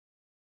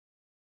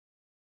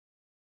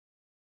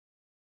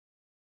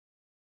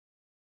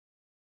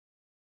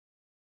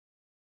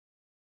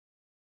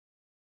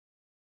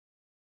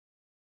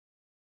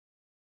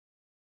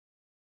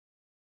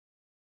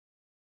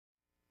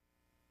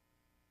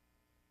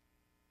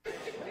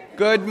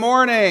Good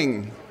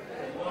morning.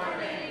 Good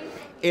morning.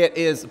 It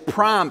is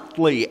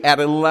promptly at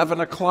 11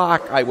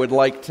 o'clock, I would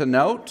like to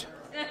note.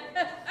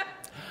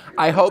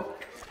 I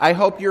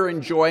hope you're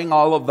enjoying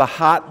all of the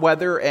hot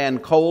weather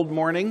and cold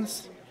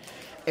mornings.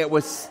 It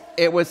was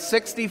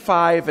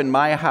 65 in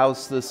my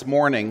house this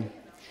morning,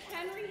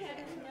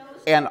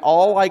 and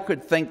all I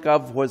could think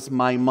of was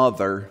my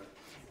mother,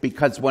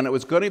 because when it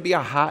was going to be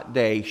a hot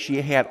day,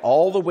 she had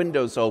all the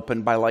windows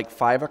open by like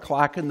 5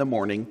 o'clock in the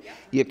morning.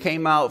 You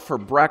came out for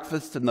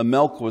breakfast and the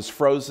milk was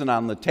frozen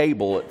on the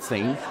table, it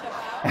seemed.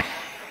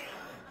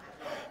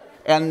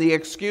 And the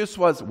excuse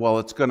was, well,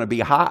 it's going to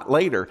be hot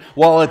later.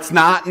 Well, it's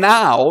not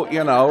now,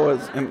 you know.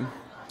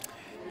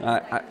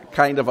 I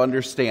kind of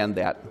understand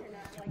that.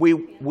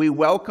 We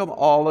welcome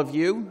all of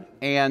you.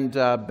 And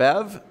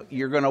Bev,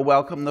 you're going to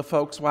welcome the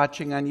folks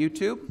watching on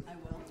YouTube? I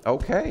will.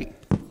 Okay.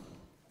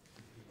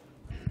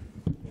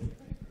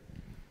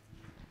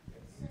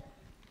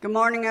 Good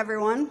morning,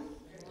 everyone.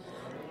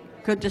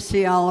 Good to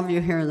see all of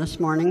you here this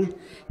morning.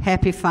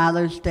 Happy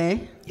Father's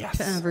Day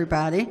to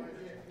everybody.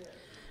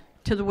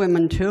 To the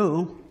women,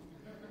 too.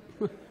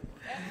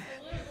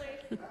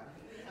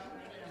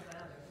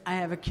 I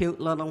have a cute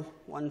little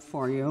one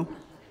for you.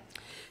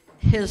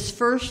 His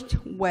first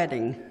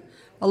wedding.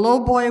 A little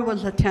boy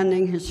was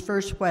attending his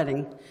first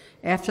wedding.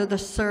 After the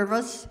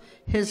service,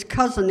 his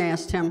cousin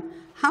asked him,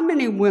 "How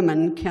many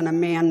women can a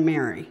man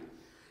marry?"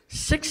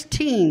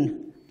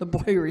 16. The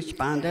boy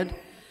responded.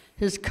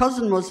 His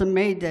cousin was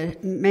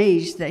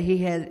amazed that he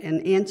had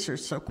an answer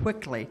so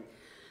quickly.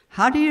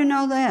 "How do you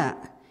know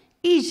that?"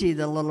 "Easy,"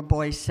 the little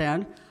boy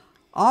said.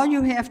 "All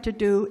you have to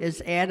do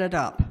is add it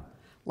up.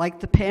 Like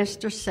the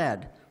pastor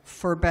said,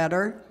 for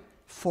better,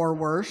 for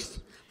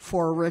worse,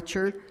 for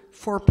richer,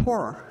 for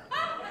poorer."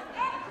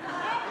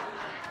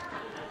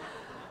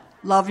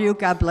 Love you.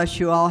 God bless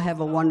you all. Have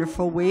a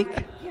wonderful week.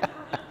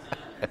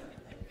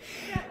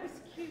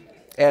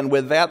 And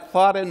with that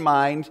thought in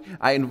mind,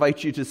 I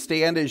invite you to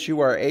stand as you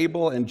are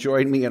able and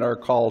join me in our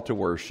call to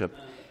worship.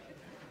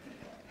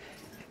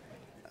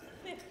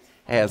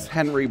 As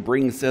Henry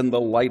brings in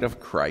the light of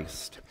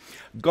Christ.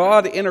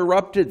 God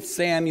interrupted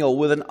Samuel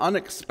with an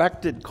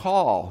unexpected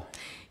call.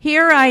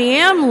 "Here I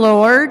am,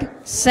 Lord.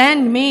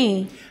 Send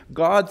me."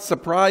 God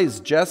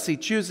surprised Jesse,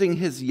 choosing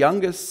his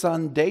youngest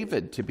son,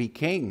 David, to be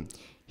king.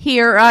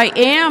 "Here I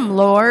am,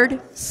 Lord.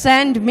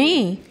 Send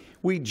me."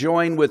 We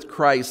join with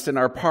Christ and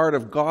are part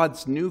of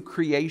God's new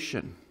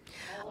creation.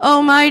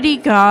 Almighty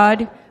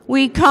God,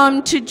 we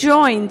come to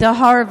join the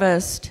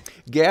harvest.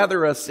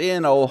 Gather us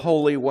in, O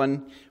Holy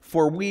One,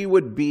 for we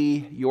would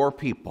be your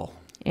people.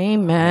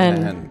 Amen.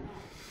 Amen.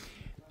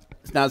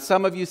 Now,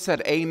 some of you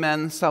said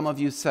amen, some of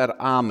you said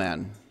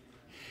amen.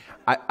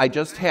 I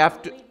just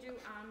have to,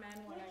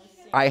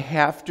 I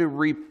have to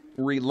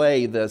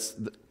relay this.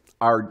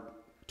 Our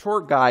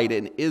tour guide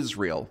in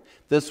Israel,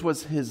 this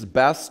was his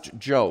best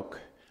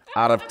joke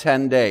out of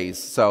 10 days,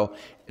 so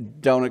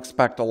don't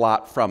expect a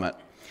lot from it.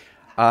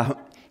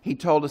 He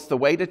told us the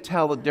way to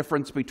tell the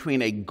difference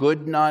between a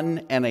good nun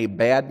and a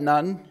bad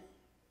nun,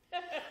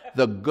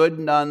 the good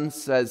nun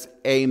says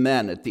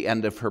amen at the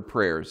end of her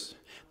prayers.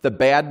 The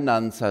bad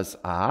nun says,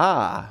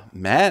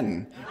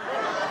 men.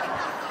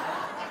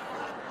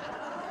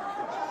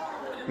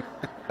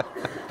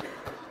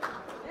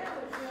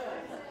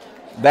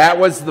 That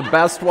was the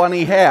best one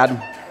he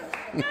had.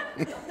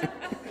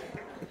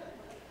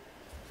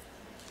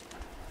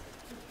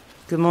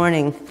 Good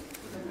morning.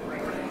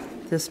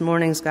 This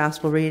morning's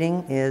gospel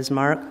reading is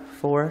Mark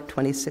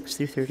 4:26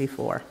 through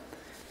 34,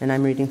 and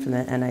I'm reading from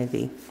the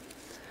NIV.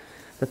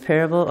 The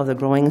parable of the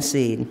growing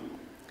seed.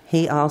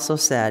 He also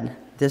said,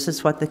 "This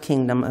is what the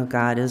kingdom of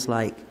God is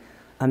like.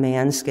 A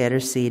man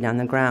scatters seed on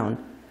the ground.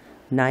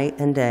 Night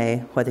and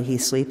day, whether he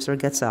sleeps or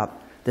gets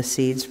up, the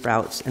seed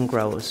sprouts and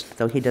grows,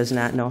 though he does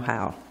not know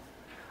how.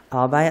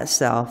 All by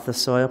itself, the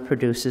soil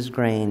produces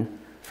grain,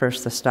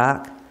 first the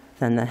stalk,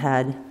 then the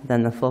head,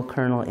 then the full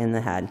kernel in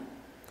the head.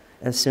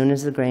 As soon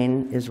as the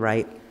grain is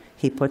ripe,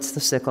 he puts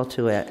the sickle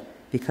to it,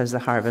 because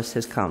the harvest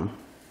has come."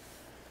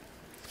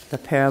 The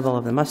parable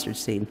of the mustard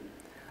seed.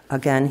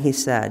 Again he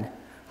said,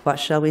 "What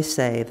shall we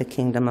say the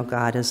kingdom of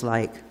God is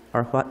like,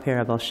 or what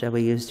parable shall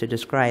we use to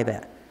describe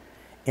it?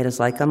 It is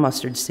like a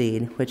mustard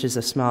seed, which is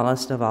the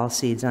smallest of all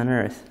seeds on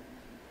earth.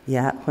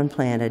 Yet, when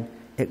planted,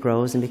 it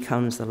grows and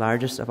becomes the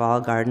largest of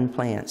all garden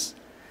plants,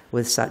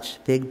 with such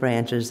big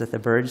branches that the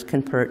birds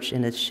can perch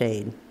in its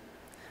shade."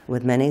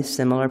 With many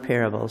similar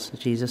parables,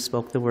 Jesus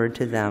spoke the word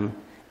to them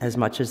as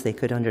much as they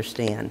could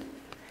understand.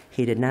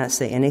 He did not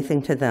say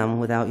anything to them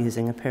without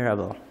using a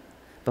parable.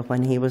 But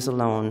when he was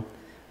alone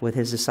with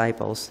his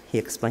disciples, he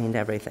explained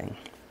everything.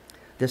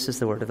 This is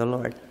the word of the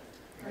Lord.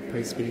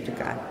 Praise be to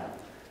God.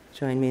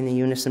 Join me in the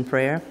unison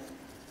prayer.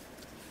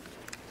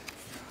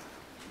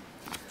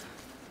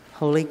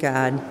 Holy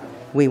God,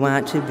 we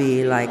want to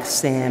be like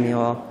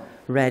Samuel,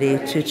 ready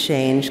to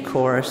change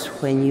course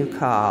when you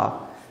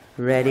call,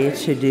 ready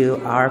to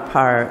do our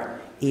part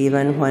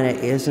even when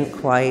it isn't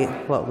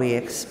quite what we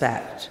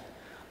expect.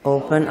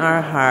 Open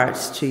our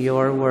hearts to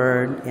your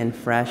word in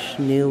fresh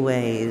new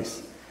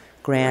ways.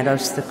 Grant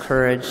us the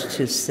courage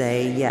to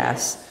say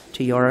yes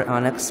to your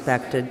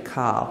unexpected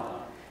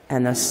call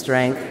and the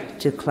strength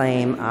to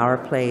claim our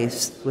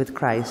place with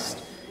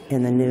Christ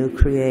in the new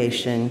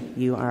creation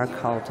you are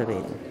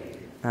cultivating.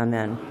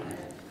 Amen.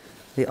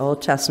 The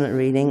Old Testament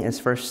reading is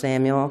 1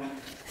 Samuel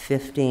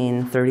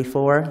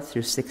 15:34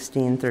 through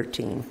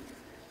 16:13.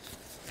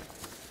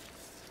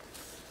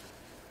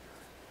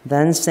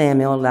 Then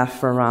Samuel left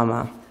for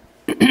Ramah.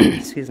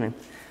 Excuse me.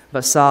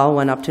 But Saul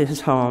went up to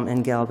his home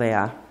in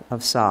Gibeah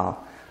of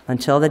Saul.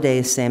 Until the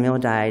day Samuel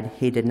died,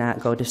 he did not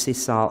go to see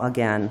Saul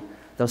again,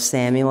 though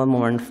Samuel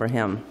mourned for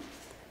him.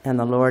 And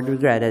the Lord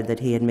regretted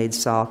that he had made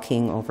Saul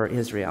king over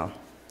Israel.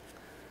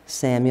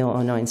 Samuel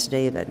anoints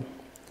David.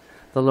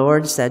 The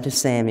Lord said to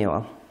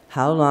Samuel,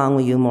 "How long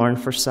will you mourn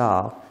for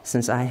Saul,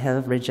 since I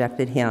have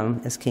rejected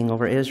him as king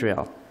over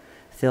Israel?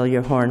 Fill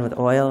your horn with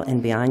oil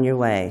and be on your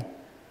way.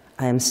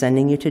 I am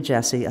sending you to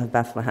Jesse of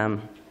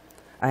Bethlehem.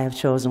 I have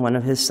chosen one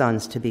of his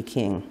sons to be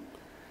king."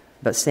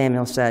 But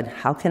Samuel said,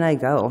 "How can I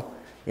go?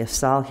 If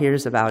Saul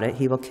hears about it,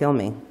 he will kill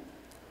me."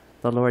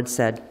 The Lord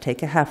said,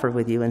 "Take a heifer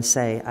with you and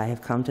say, 'I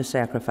have come to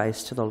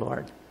sacrifice to the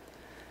Lord.'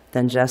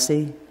 Then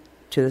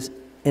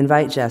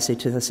invite Jesse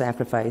to the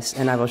sacrifice,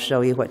 and I will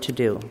show you what to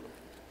do.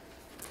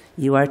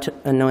 You are to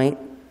anoint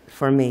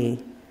for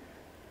me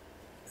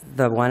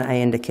the one I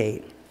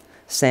indicate."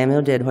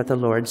 Samuel did what the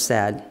Lord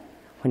said.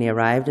 When he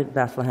arrived at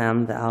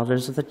Bethlehem, the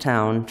elders of the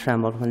town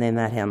trembled when they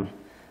met him.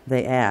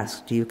 They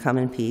asked, "Do you come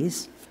in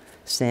peace?"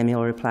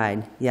 Samuel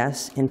replied,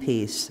 "Yes, in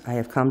peace. I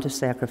have come to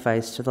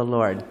sacrifice to the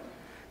Lord.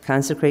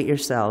 Consecrate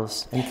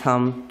yourselves and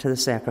come to the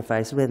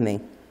sacrifice with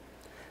me."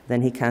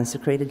 Then he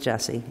consecrated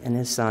Jesse and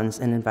his sons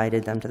and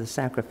invited them to the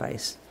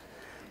sacrifice.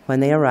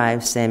 When they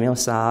arrived, Samuel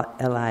saw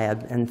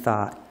Eliab and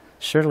thought,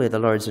 "Surely the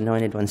Lord's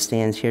anointed one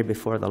stands here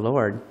before the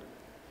Lord."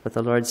 But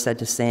the Lord said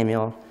to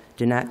Samuel,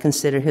 "Do not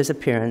consider his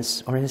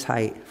appearance or his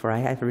height, for I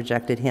have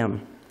rejected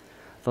him.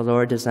 The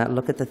Lord does not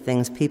look at the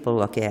things people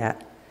look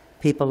at.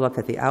 People look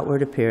at the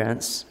outward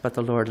appearance, but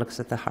the Lord looks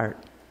at the heart."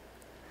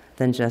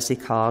 Then Jesse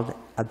called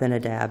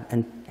Abinadab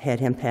and had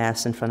him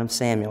pass in front of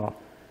Samuel.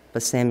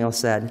 But Samuel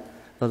said,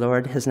 "The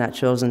Lord has not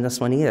chosen this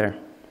one either."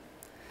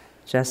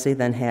 Jesse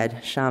then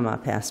had Shammah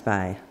pass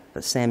by,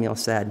 but Samuel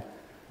said,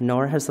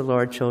 "Nor has the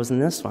Lord chosen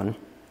this one."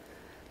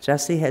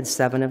 Jesse had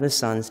 7 of his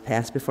sons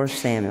pass before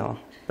Samuel,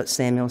 but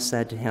Samuel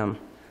said to him,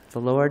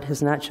 "The Lord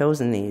has not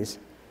chosen these."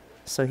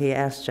 So he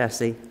asked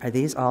Jesse, "Are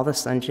these all the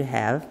sons you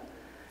have?"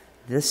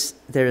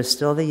 "There is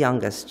still the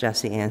youngest,"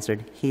 Jesse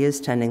answered. "He is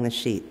tending the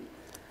sheep."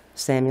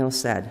 Samuel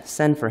said,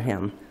 "Send for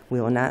him.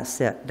 We will not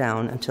sit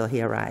down until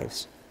he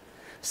arrives."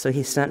 So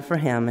he sent for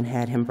him and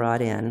had him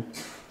brought in.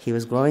 He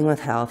was glowing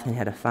with health and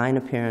had a fine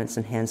appearance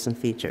and handsome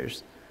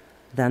features.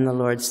 Then the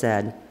Lord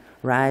said,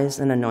 "Rise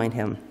and anoint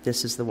him.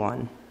 This is the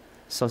one."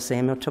 So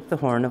Samuel took the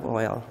horn of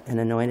oil and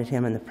anointed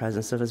him in the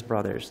presence of his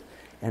brothers.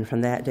 And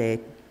from that day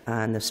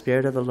on, the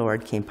Spirit of the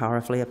Lord came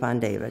powerfully upon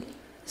David.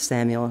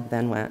 Samuel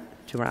then went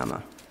to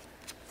Ramah.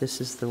 This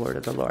is the word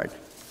of the Lord.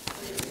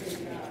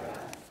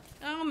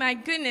 Oh, my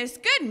goodness.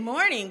 Good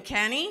morning,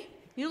 Kenny.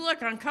 You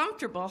look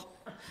uncomfortable.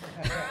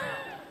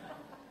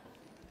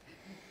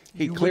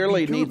 He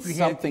clearly needs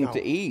something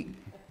to eat.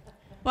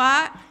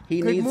 What?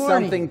 He needs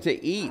something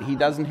to eat. He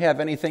doesn't have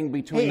anything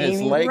between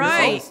his legs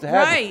and his head.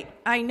 Right.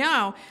 I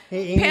know.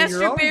 Hey, Amy, Pastor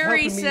you're Barre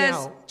helping me says,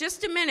 out.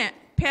 just a minute.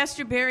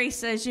 Pastor Barre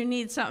says you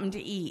need something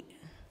to eat.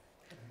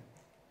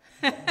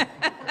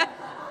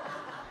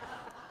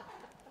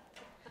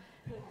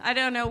 I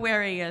don't know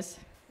where he is.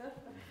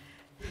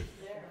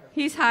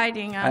 He's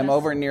hiding. I'm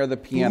over near the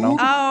piano. Food?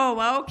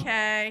 Oh,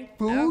 okay.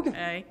 Food?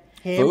 Okay.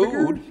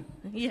 Hamburger? Food?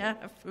 Yeah,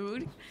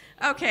 food.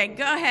 Okay,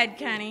 go ahead,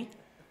 Kenny.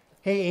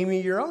 Hey,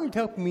 Amy, you're always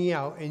helping me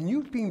out, and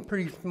you've been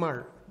pretty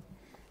smart.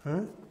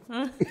 Huh?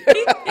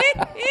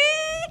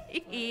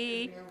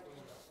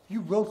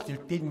 You wrote this,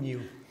 didn't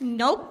you?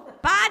 Nope,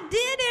 I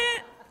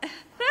didn't.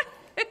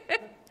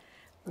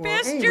 Well,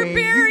 Pastor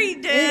Barre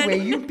did. Anyway,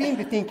 you seem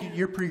to think that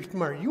you're pretty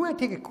smart. You want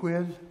to take a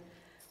quiz?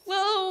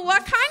 Well,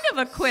 what kind of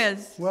a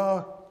quiz?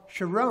 Well,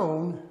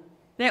 Sharron.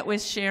 That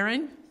was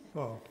Sharron.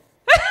 Oh.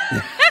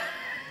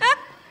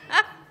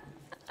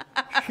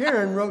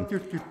 Sharron wrote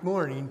this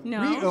morning.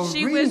 No,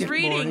 she was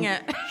reading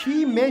it.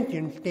 She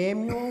mentioned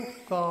Samuel,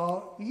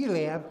 Saul,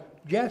 Eliab,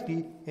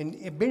 Jesse, and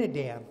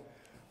Abinadab.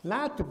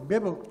 Lots of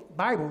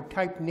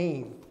Bible-type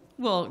names.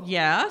 Well,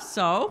 yeah,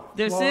 so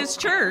this is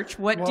church.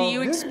 What do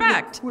you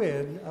expect? This is a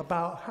quiz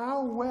about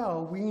how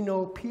well we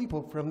know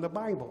people from the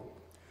Bible.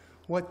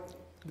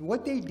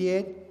 What they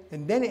did,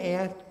 and then it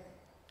asked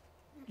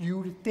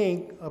you to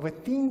think of a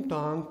theme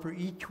song for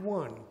each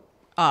one.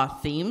 A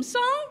theme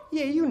song?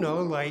 Yeah, you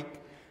know, like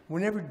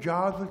whenever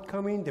Jaws was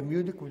coming, the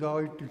music was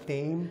always the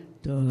same.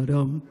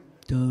 Da-dum,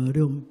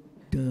 da-dum,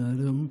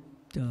 da-dum,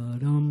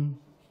 da-dum.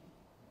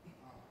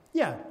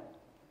 Yeah.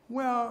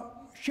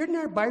 Well, shouldn't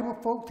our Bible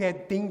folks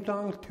have theme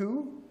songs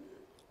too?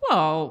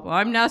 Well,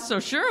 I'm not so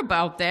sure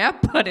about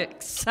that, but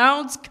it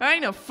sounds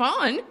kind of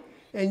fun.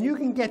 And you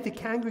can get the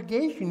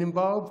congregation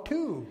involved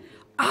too.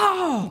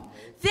 Oh,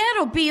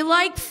 that'll be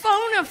like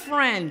Phone a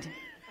Friend.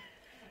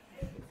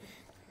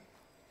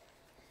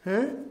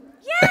 Huh?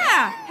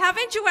 Yeah,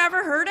 haven't you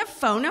ever heard of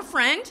Phone a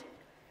Friend?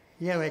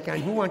 Yeah, like on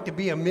Who Wants to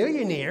Be a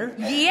Millionaire.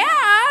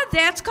 Yeah,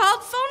 that's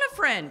called Phone a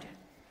Friend.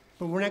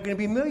 But we're not going to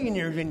be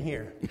millionaires in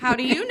here. How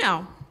do you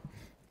know?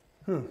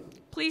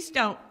 Please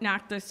don't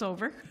knock this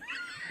over.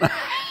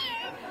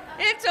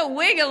 It's a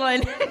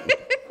wiggling.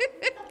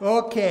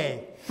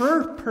 Okay,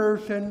 first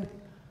person,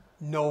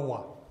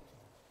 Noah.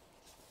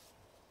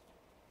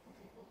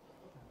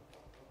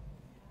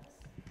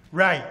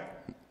 Right.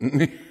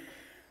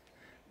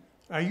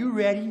 Are you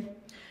ready?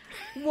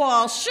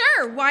 Well,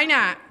 sure, why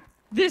not?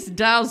 This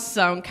does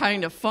sound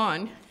kind of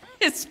fun,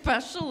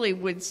 especially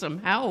with some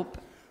help.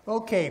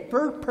 Okay,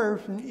 first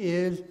person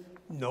is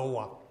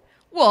Noah.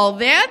 Well,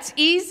 that's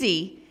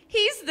easy.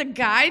 He's the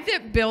guy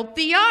that built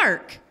the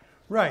ark.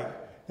 Right.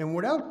 And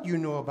what else do you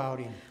know about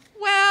him?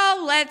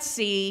 Well, let's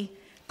see.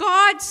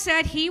 God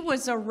said he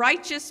was a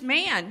righteous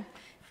man,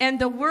 and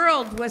the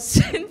world was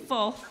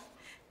sinful.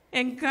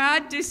 And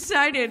God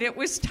decided it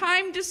was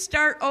time to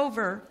start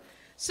over.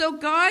 So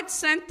God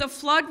sent the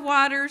flood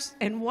waters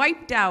and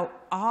wiped out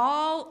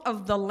all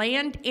of the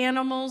land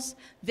animals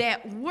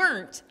that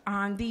weren't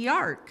on the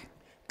ark.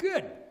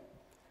 Good.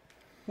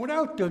 What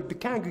else does the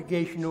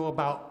congregation know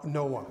about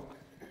Noah?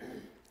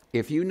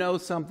 If you know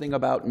something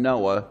about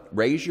Noah,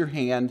 raise your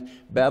hand.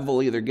 Bev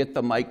will either get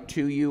the mic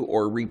to you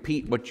or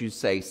repeat what you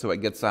say so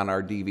it gets on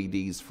our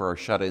DVDs for our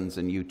shut-ins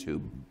and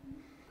YouTube.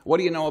 What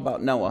do you know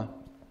about Noah?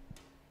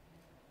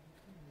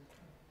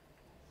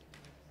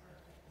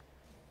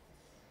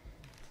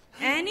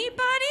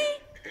 Anybody?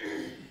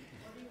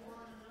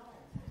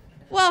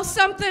 Well,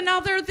 something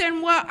other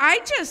than what I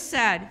just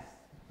said.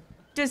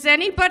 Does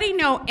anybody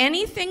know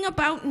anything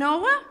about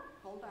Noah?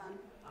 Hold on.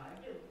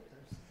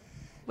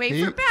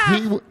 Wait for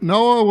Beth.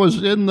 Noah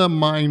was in the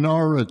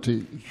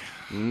minority.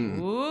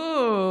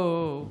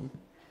 Ooh.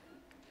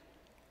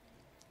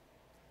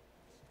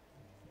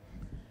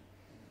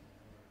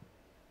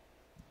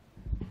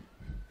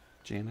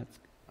 Janet's?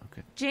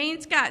 Okay.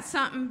 Jane's got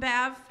something,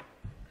 Bev.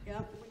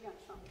 Yep, we got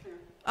something here.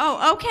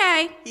 Oh,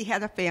 okay. He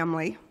had a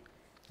family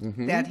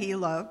that he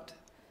loved.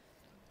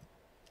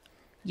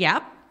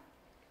 Yep.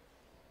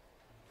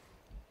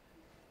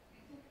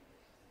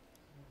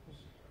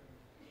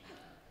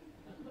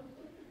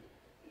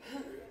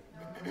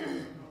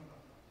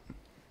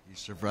 He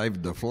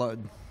survived the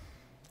flood.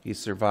 He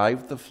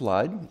survived the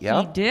flood. He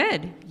Yep.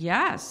 did,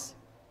 yes.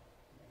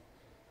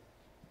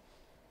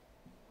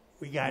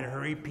 We gotta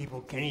hurry,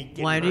 people. Kenny,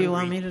 get Why do you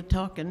want hungry. me to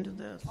talk into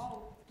this?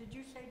 Oh, did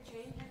you say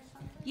Jane had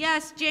something?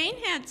 Yes, Jane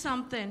had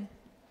something.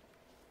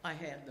 I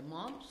had the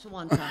mumps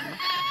one time.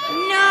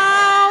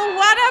 No,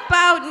 what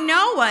about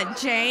Noah,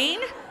 Jane?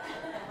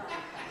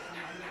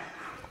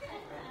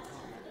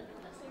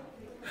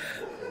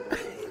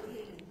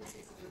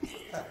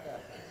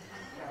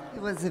 He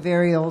was a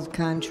very old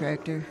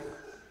contractor.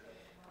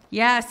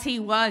 Yes, he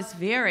was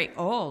very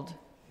old.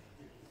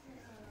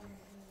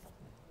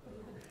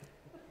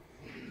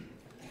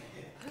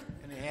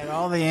 And he had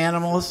all the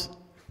animals,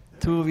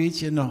 two of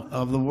each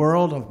of the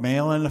world, a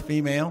male and a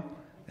female,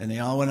 and they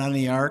all went on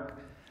the ark,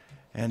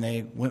 and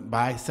they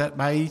sat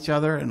by each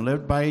other and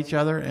lived by each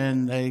other,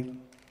 and they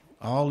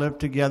all lived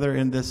together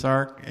in this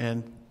ark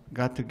and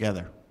got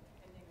together.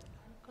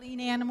 Clean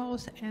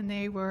animals,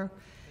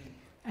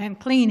 and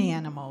clean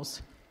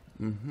animals.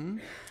 Mm-hmm.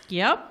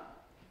 Yep.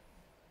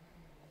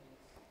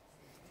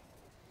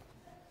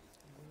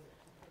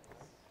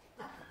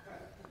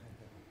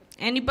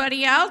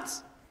 Anybody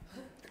else?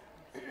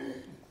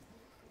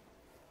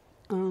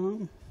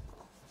 No,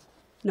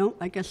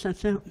 I guess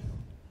that's it.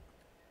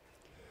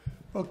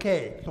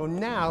 Okay, so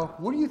now,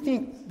 what do you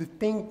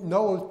think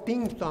Noah's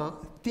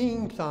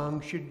theme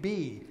song should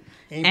be?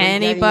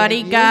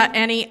 Anybody any got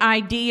any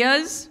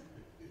ideas?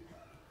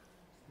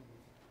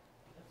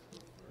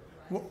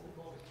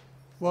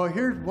 Well,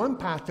 here's one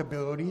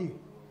possibility.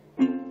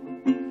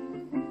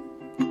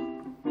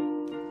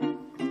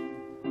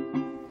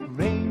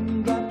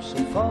 Raindrops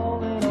are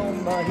falling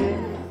on my head,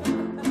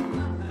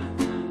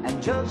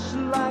 and just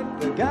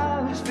like the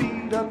guy whose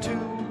feet are too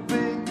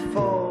big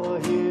for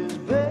his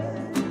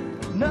bed,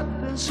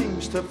 nothing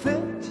seems to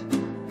fit.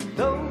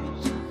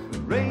 Those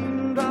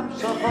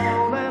raindrops are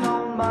falling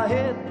on my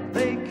head,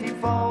 they keep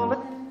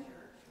falling.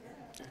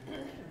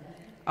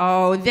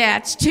 Oh,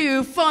 that's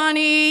too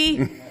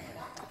funny.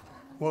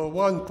 Well, it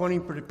wasn't funny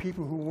for the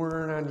people who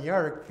weren't on the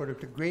ark, but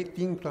it's a great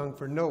theme song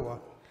for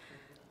Noah.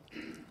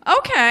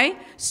 Okay,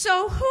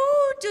 so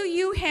who do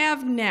you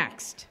have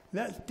next?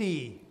 Let's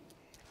see.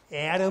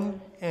 Adam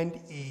and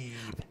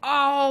Eve.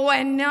 Oh,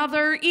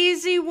 another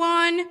easy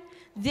one.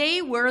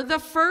 They were the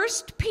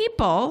first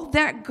people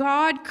that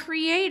God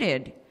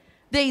created.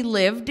 They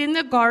lived in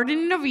the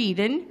Garden of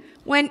Eden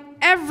when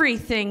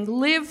everything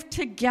lived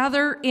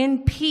together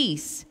in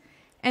peace,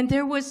 and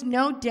there was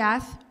no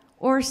death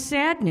or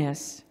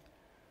sadness.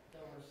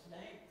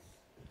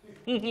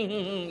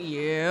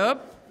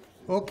 Yep.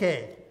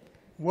 Okay,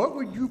 what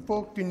would you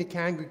folks in the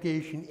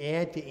congregation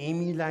add to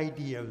Amy's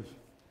ideas?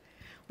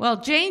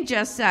 Well, Jane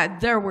just said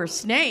there were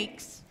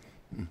snakes.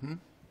 Mm-hmm.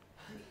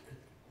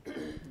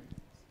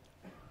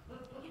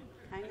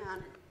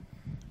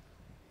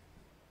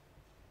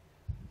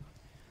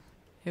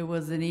 It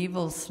was an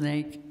evil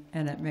snake,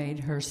 and it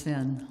made her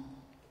sin.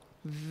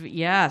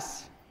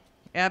 Yes,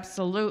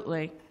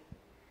 absolutely.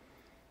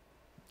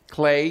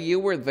 Clay, you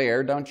were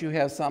there. Don't you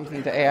have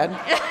something to add?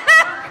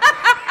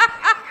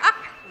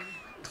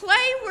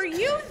 Clay, were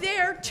you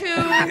there too?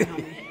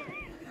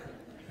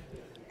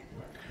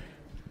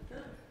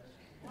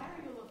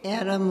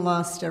 Adam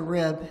lost a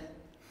rib.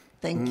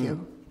 Thank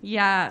you.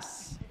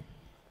 Yes.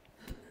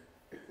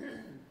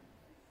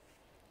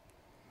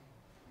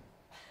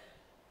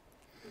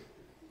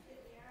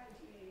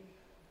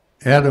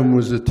 Adam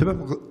was a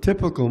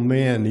typical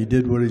man. He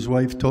did what his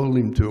wife told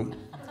him to.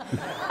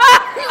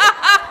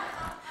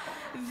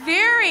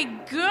 Very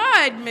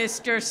good,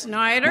 Mr.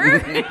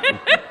 Snyder.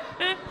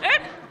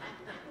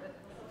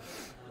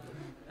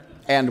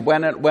 And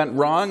when it went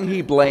wrong,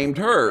 he blamed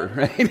her,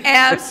 right?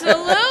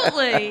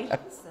 Absolutely.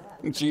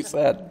 She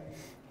said.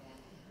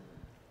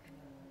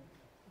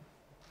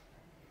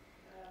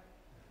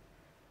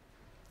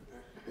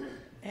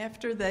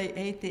 After they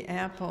ate the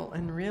apple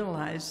and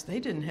realized they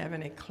didn't have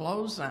any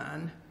clothes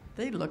on,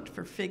 they looked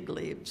for fig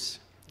leaves.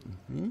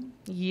 Mm-hmm.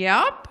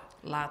 Yep.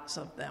 Lots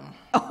of them.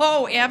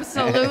 Oh,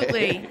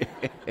 absolutely.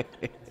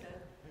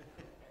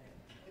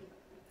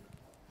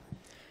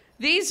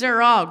 These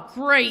are all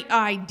great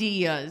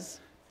ideas.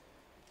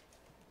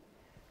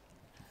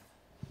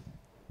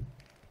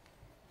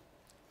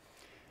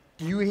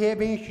 Do you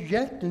have any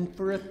suggestions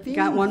for a theme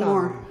Got one song?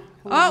 more.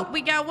 Oh,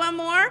 we got one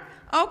more?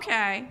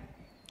 Okay.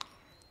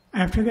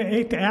 After they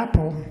ate the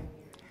apple,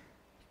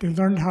 they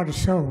learned how to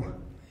sew.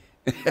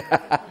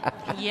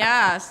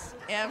 Yes,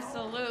 They had to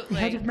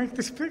absolutely. make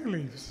the fig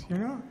leaves, you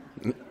know?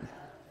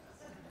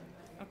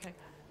 Okay.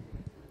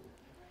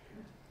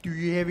 Do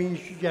you have any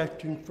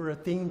suggestions for a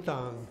theme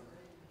song?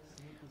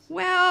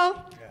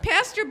 Well,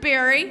 Pastor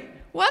Barry,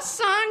 what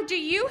song do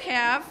you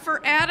have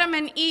for Adam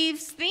and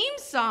Eve's theme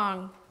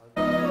song?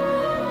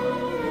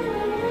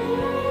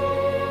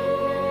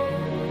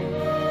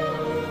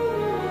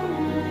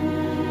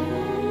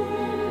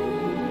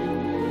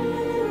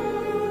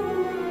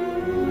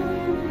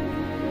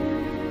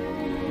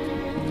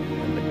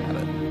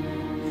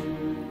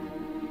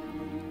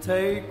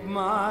 Take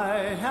my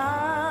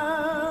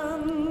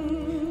hand,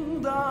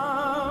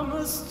 I'm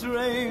a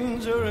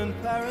stranger in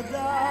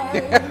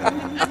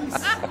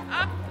paradise,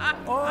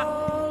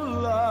 all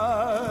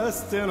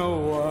lost in a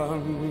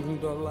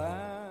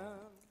wonderland.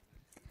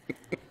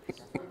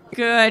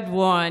 Good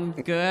one,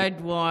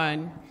 good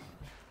one.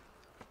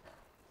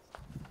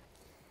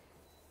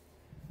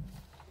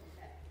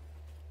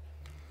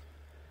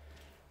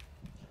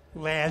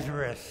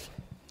 Lazarus.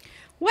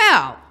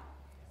 Well,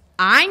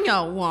 I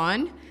know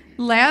one.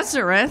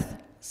 Lazarus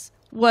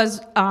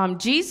was,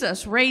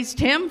 Jesus raised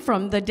him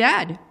from the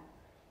dead.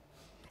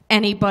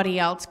 Anybody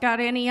else got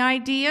any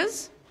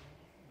ideas?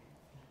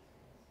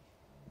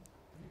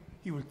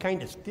 He was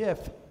kind of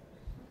stiff.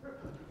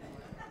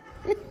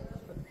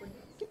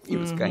 He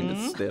was kind of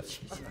stiff.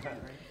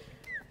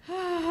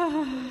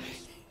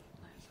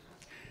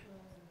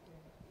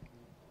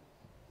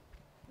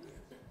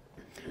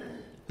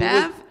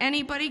 Bev,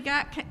 anybody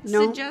got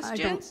No,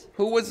 suggestions?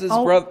 Who was his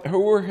Oh. brother? Who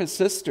were his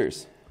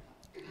sisters?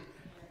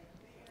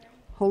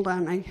 Hold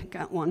on, I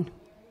got one.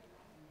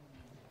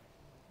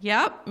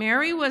 Yep,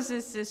 Mary was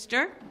his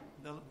sister.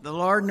 The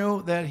Lord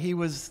knew that he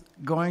was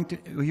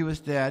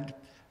dead,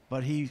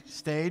 but he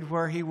stayed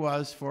where he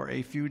was for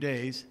a few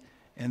days,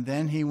 and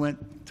then he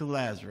went to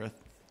Lazarus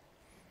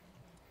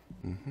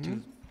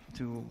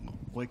to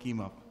wake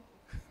him up.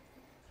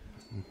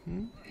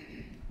 Mm-hmm.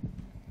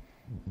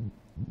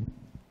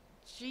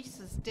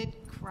 Jesus did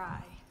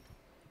cry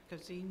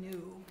because he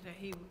knew that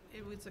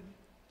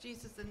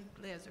Jesus and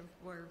Lazarus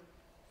were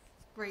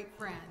great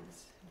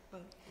friends.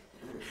 But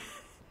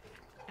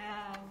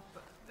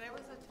there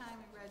was a time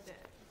I read that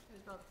it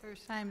was about the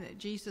first time that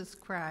Jesus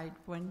cried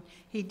when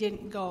he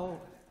didn't go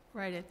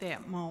right at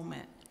that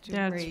moment to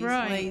That's raise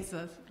right.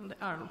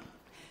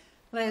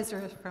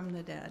 Lazarus from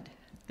the dead.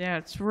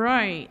 That's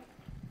right.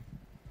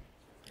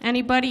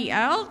 Anybody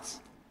else?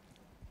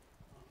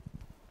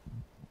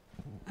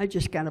 I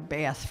just got a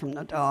bath from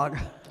the dog.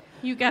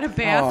 You got a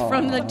bath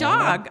from the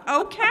dog.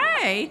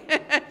 Okay.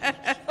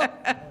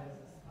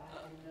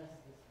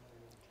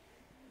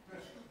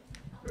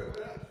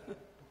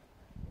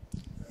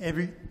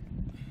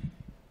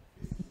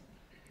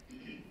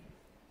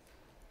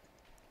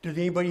 Does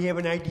anybody have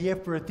an idea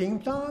for a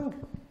theme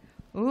song?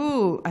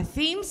 Ooh, a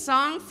theme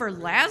song for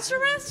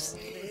Lazarus?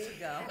 There you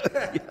go.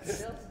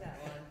 Yes.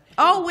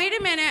 Oh, wait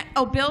a minute.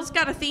 Oh, Bill's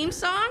got a theme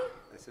song?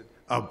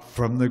 Up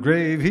from the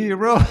grave he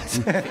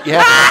rose.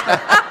 Yeah.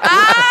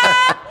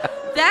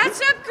 That's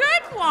a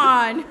good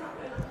one.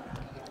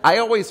 I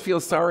always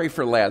feel sorry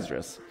for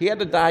Lazarus. He had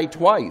to die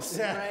twice.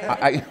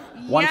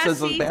 Once Yes,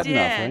 isn't he bad did.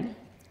 enough, right?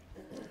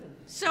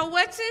 So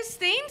what's his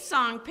theme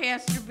song,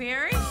 Pastor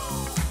Barry?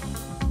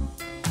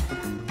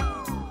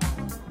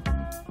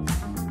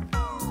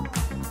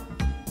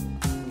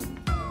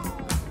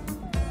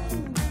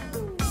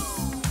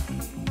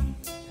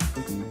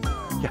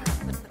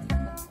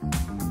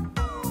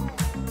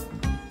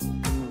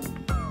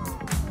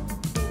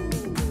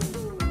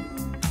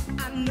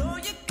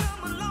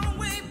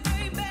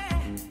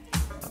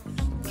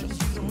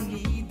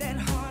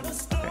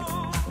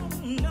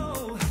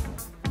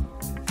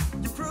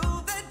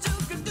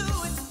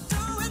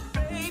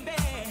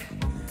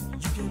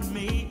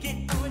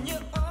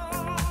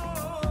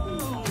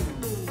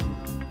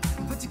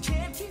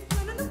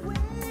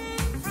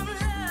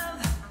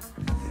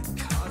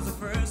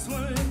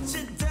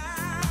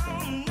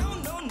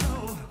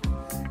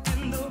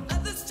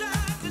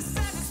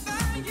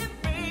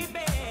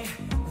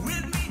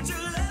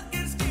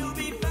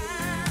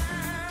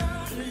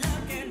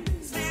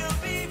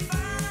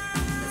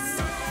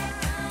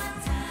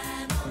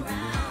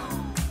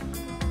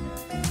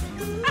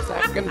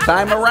 Second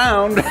time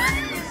around.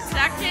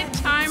 Second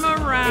time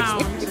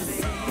around.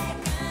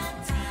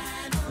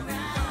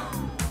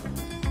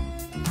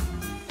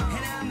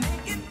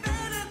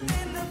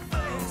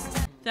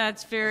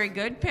 That's very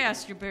good,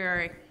 Pastor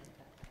Barry.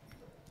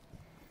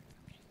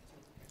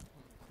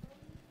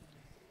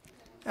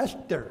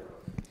 Esther.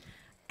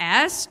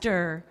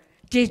 Esther.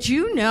 Did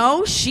you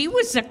know she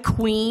was a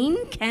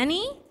queen,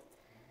 Kenny?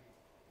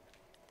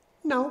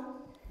 No.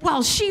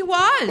 Well, she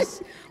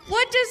was.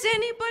 What does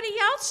anybody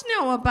else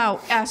know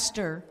about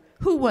Esther,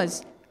 who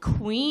was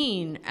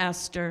Queen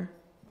Esther?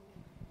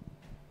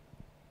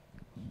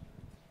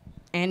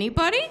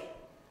 Anybody?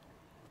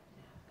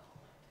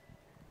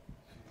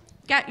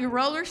 Got your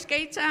roller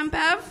skates on,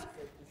 Bev?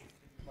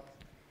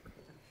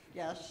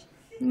 Yes.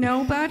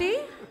 Nobody?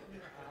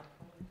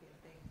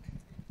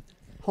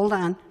 Hold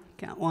on.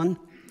 Got one.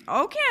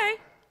 Okay.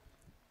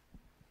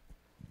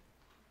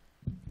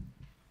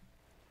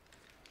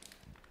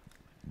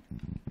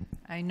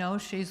 I know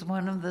she's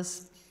one of the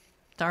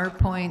star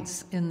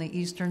points in the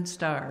Eastern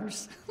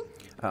Stars.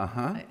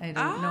 Uh-huh. I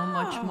don't know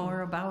much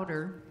more about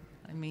her.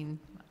 I mean,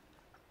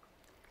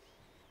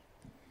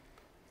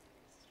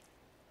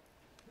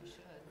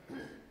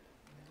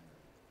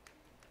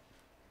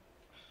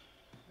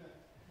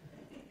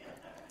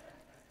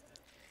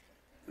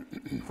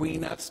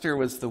 Queen Esther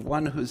was the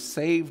one who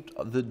saved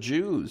the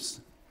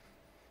Jews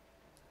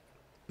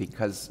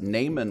because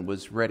Naaman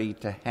was ready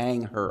to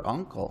hang her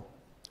uncle.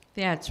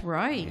 That's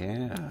right.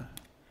 Yeah.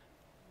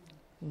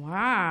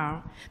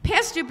 Wow.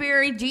 Pastor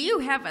Barry, do you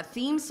have a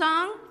theme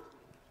song?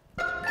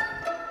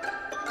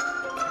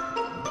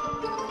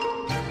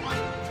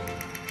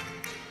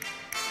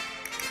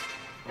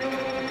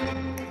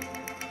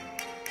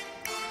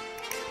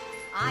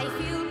 I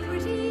feel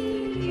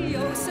pretty,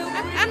 oh so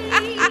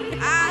pretty.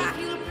 I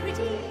feel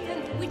pretty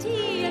and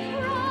witty and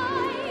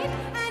bright,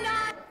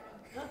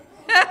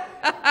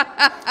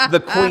 and The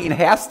queen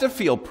has to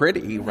feel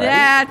pretty, right?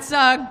 That's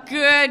a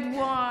good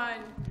one.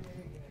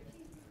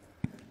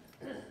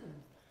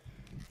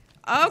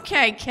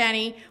 Okay,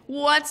 Kenny,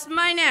 what's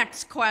my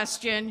next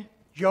question?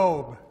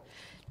 Job.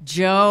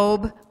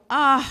 Job.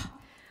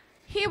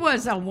 He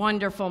was a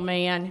wonderful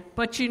man,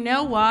 but you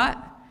know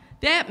what?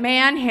 That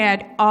man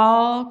had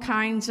all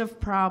kinds of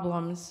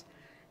problems.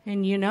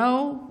 And you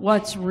know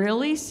what's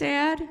really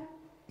sad?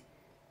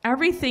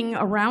 Everything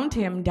around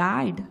him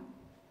died.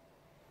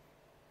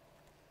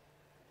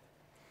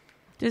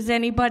 Does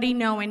anybody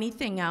know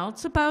anything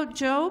else about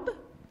Job?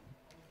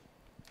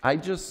 I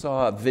just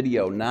saw a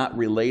video not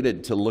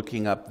related to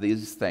looking up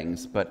these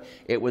things, but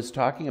it was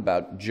talking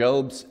about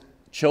Job's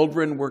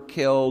children were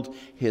killed,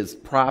 his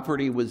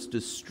property was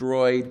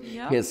destroyed,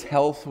 Yep. his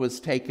health was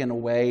taken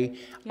away, Yep.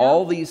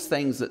 all these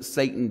things that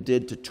Satan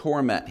did to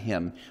torment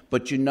him.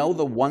 But you know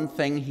the one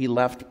thing he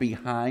left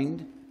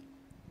behind?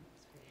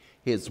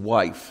 His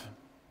wife.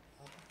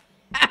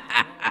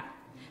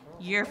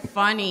 You're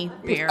funny,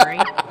 Barry.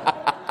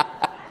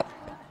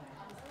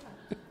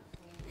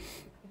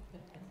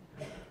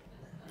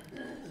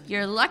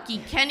 You're lucky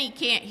Kenny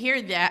can't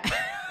hear that.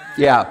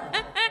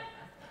 Yeah,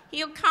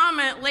 He'll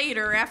comment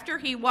later after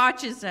he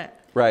watches it.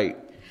 right.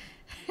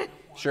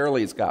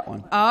 Shirley's got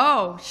one.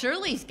 Oh,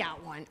 Shirley's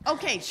got one.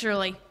 Okay,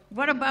 Shirley,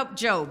 what about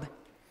Job?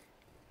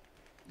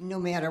 No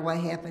matter what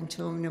happened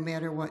to him, no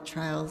matter what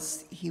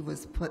trials he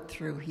was put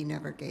through, he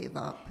never gave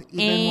up.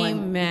 Even when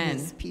Amen.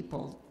 his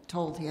people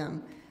told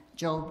him,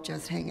 Job,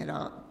 just hang it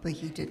up, but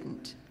he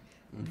didn't.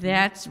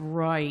 That's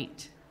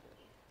right.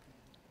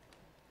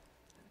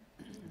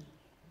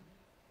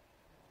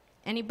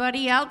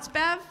 Anybody else,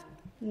 Bev?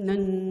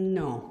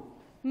 No.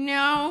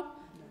 No?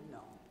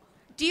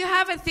 Do you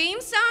have a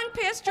theme song,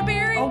 Pastor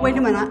Barry? Oh, wait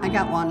a minute. I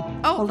got one.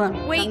 Oh, Hold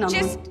on. wait, Got another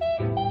just,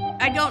 one.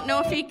 I don't know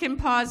if he can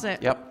pause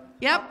it. Yep.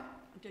 Yep.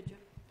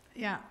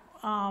 Yeah,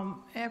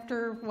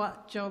 after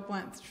what Job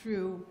went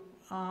through,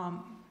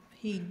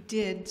 he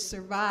did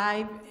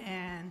survive,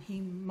 and he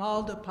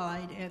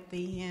multiplied at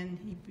the end.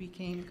 He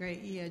became great.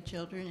 He had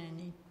children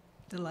and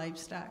the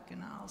livestock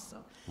and all. So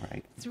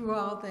Right. through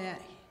all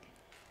that,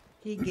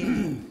 he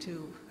gained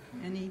too.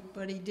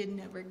 But he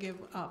didn't ever give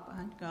up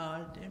on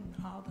God and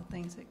all the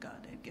things that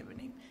God had given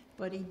him.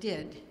 But he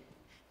did.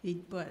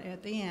 But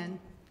at the end,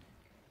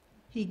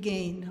 he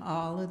gained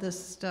all of this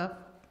stuff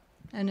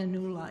and a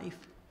new life.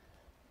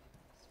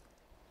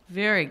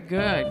 Very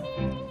good.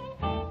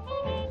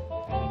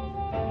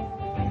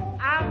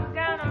 I've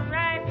got a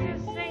right to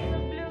sing the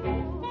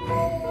blues.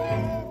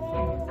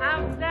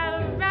 I've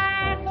got a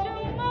right to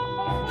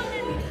moan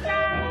and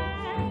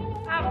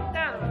cry. I've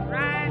got a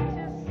right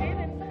to sit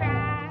and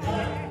cry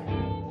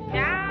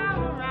down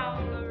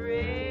around the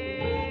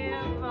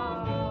river.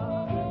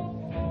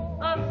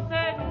 A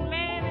certain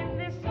man in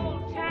this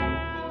old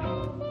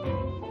town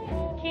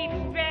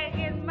keeps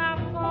dragging my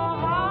poor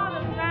heart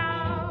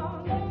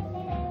around.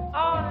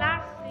 All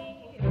I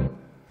see.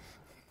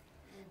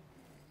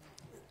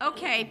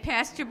 Okay,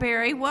 Pastor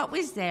Barry, what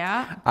was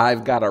that?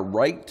 I've got a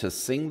right to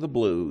sing the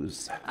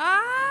blues.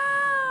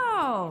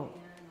 Oh.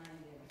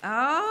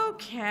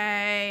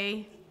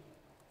 Okay.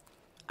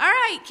 All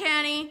right,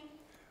 Kenny.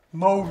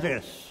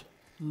 Moses.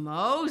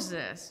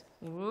 Moses.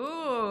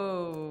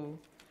 Ooh.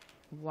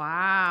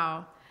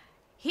 Wow.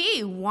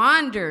 He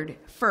wandered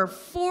for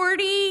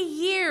 40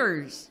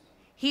 years.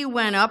 He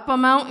went up a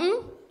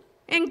mountain,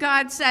 and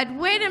God said,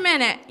 wait a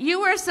minute,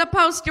 you were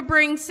supposed to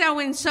bring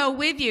so-and-so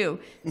with you.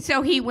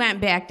 So he went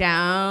back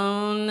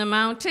down the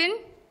mountain,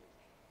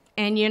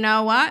 and you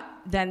know what?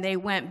 Then they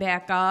went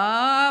back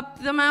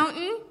up the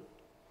mountain.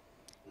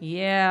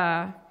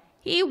 Yeah,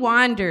 he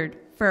wandered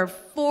for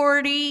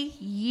 40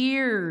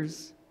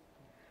 years.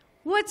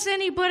 What's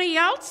anybody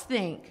else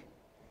think?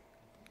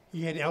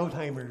 He had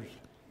Alzheimer's.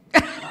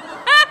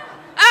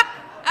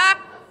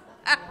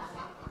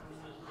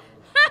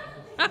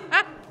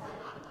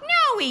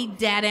 No, he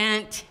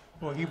didn't.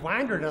 Well, he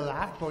wandered a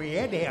lot, so he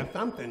had to have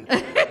something.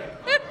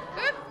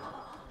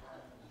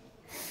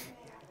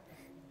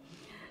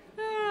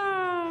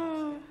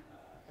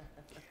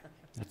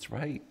 That's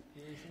right.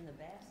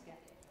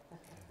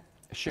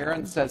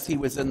 Sharron says he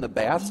was in the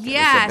basket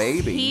Yes, as a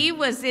baby. he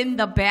was in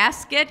the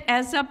basket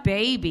as a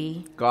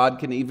baby. God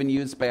can even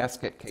use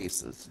basket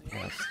cases.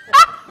 Yes.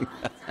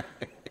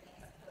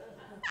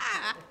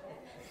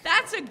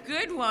 That's a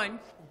good one.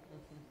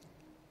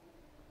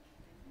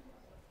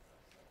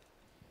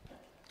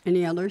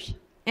 Any others?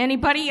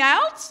 Anybody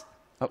else?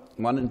 Oh,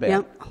 one in back.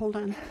 Yep, hold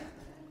on.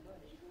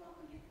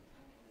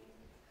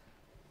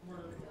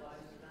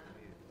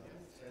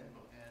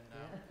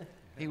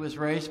 He was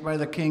raised by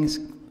the king's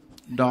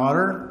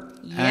daughter.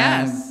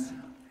 Yes.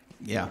 And,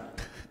 yeah.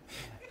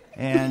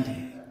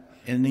 And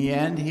in the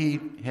end, he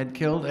had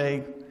killed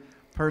a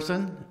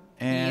person,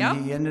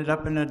 and he ended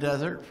up in the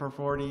desert for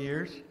 40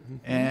 years.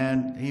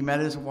 And he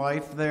met his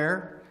wife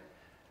there,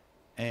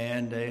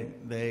 and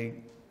they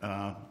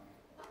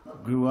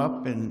grew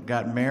up and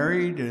got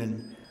married,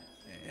 and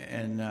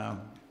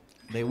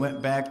they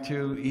went back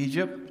to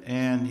Egypt,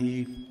 and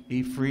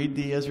he freed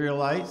the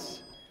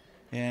Israelites,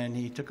 and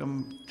he took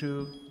them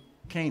to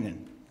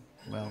Canaan.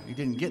 Well, he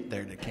didn't get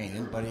there to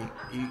Canaan, but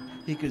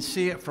he could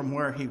see it from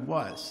where he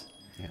was.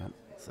 Yeah.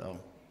 So,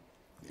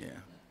 yeah.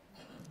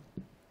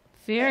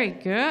 Very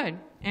good.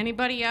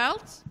 Anybody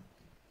else?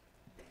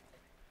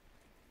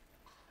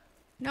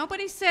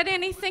 Nobody said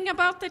anything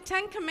about the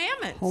Ten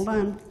Commandments. Hold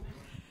on.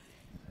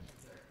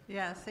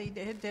 Yes, he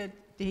did.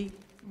 He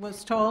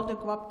was told to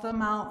go up the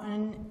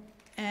mountain,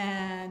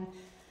 and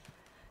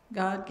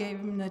God gave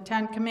him the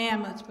Ten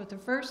Commandments. But the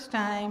first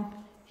time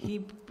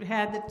he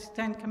had the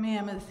Ten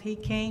Commandments, he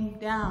came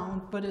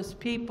down, but his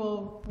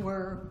people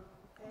were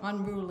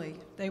unruly.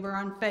 They were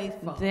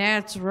unfaithful.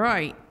 That's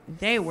right.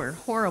 They were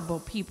horrible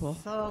people.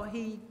 So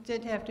he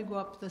did have to go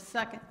up the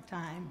second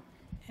time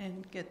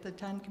and get the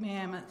Ten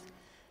Commandments.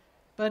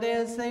 But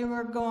as they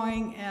were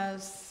going,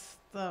 as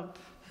the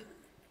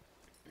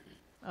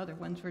other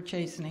ones were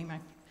chasing him,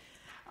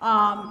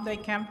 they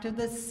came to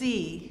the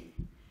sea,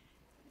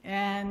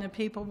 and the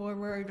people were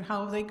worried,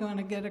 how are they going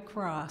to get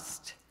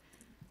across?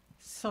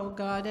 So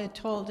God had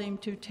told him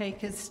to take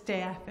his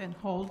staff and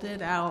hold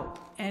it out,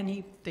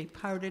 and they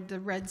parted the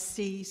Red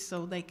Sea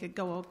so they could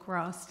go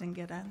across and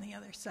get on the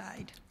other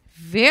side.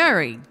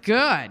 Very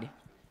good.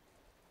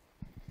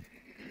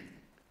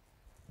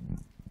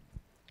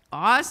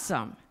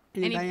 Awesome.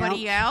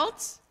 Anybody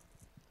else?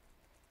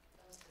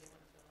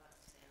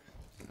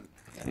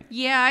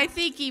 Yeah, I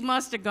think he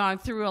must have gone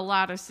through a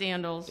lot of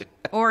sandals,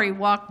 or he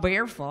walked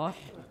barefoot.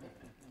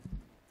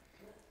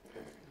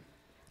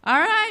 All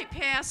right,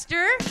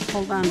 Pastor.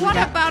 Hold on. What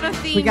about a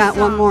theme We got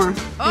song? one more.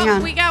 Oh, Hang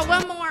on. we got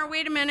one more.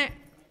 Wait a minute.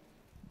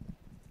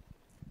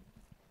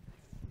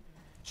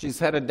 She's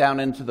headed down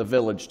into the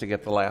village to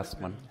get the last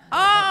one.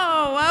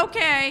 Oh,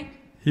 okay.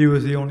 He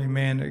was the only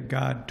man that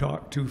God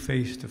talked to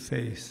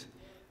face.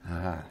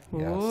 Ah,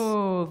 yes.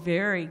 Oh,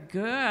 very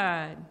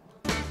good.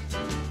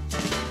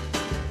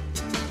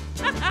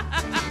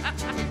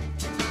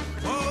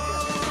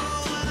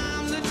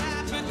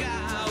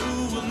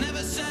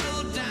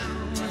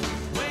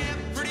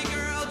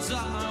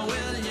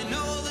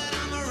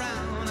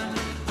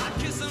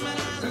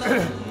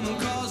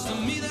 Cause to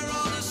me they're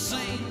all the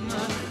same.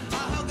 I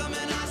hug them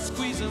and I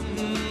squeeze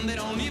them. They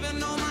don't even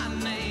know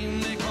my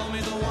name. They call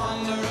me the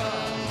Wanderer.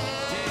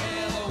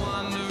 Yeah, the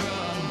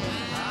Wanderer.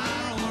 I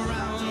roam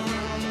around.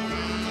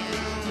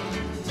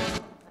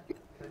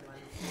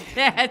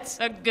 That's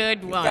a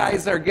good one. You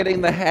guys are getting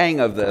the hang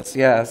of this,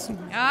 yes.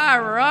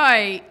 All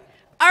right.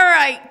 All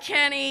right,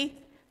 Kenny.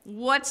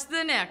 What's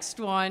the next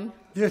one?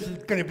 This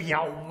is going to be a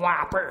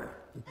whopper.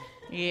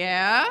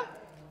 Yeah?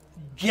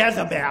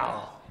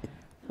 Jezebel.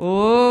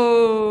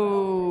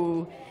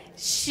 Oh,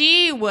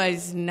 she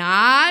was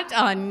not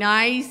a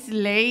nice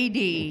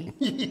lady.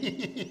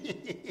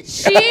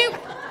 She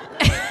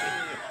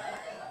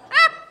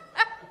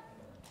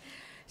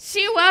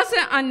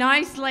wasn't a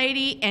nice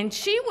lady, and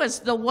she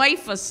was the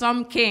wife of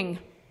some king.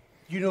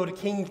 You know the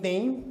king's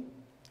name?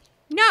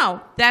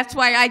 No, that's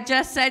why I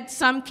just said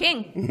some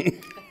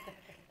king.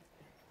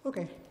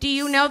 Okay. Do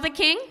you know the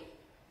king?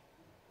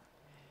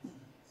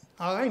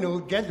 All I know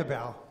is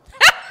Jezebel.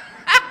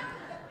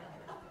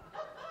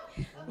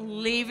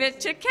 Leave it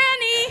to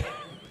Kenny.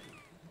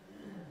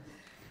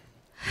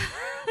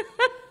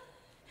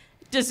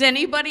 Does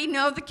anybody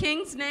know the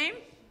king's name?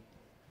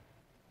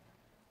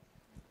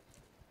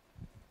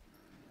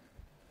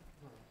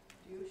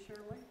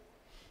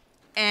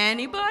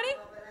 Anybody?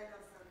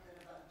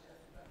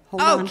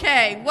 Hold on.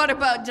 Okay, what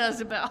about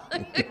Jezebel?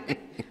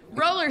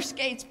 Roller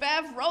skates,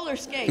 Bev, roller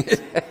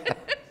skates.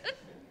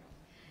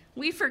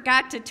 We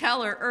forgot to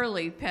tell her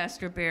early,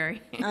 Pastor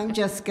Barry. I'm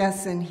just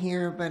guessing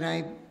here, but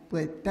I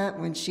would bet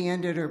when she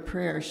ended her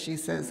prayer, she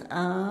says,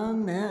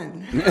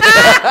 Amen.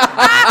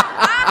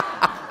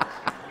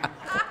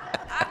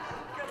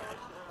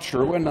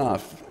 True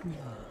enough.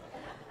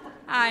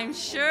 I'm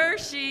sure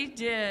she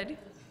did.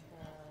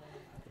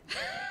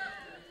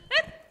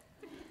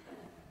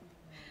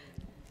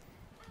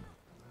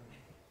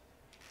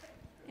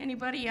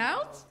 Anybody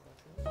else?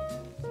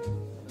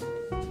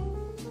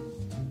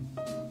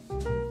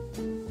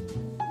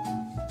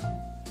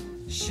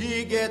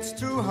 She gets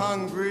too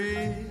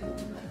hungry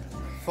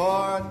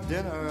for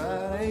dinner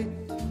at 8.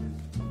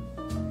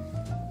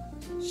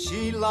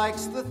 She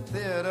likes the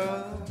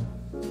theater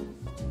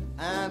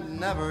and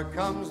never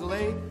comes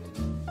late.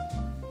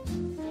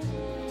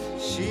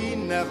 She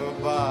never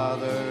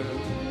bothers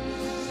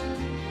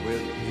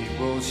with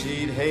people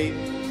she'd hate.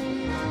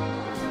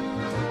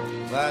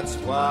 That's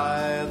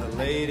why the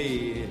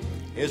lady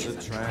is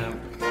a tramp.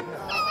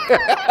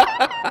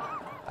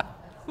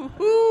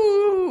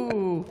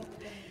 Ooh.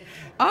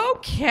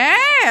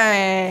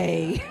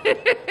 Okay.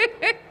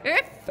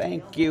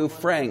 Thank you,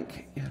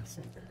 Frank. Yes.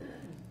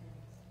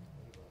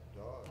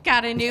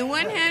 Got a new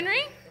one,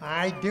 Henry?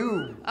 I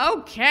do.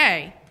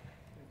 Okay.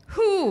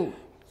 Who?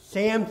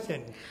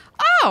 Samson.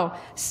 Oh,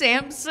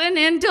 Samson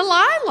and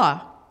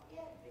Delilah.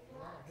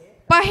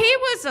 But he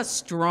was a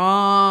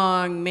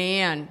strong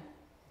man.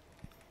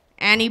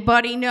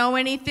 Anybody know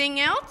anything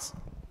else?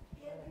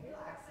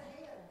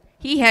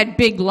 He had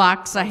big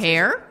locks of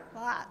hair.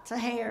 Lots of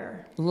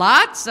hair.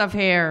 Lots of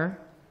hair.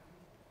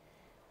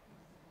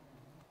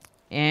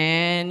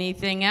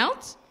 Anything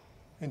else?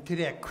 And to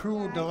that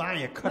cruel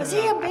Delilah cut Was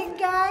it he a off. big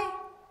guy?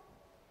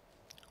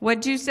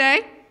 What'd you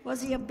say?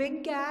 Was he a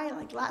big guy?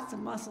 Like lots of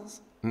muscles.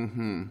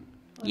 Mm-hmm.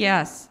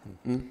 Yes.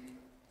 Mm-hmm.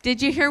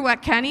 Did you hear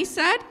what Kenny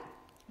said?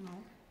 No.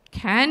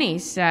 Kenny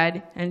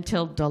said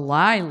until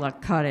Delilah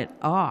cut it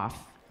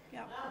off.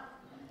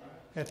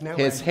 That's not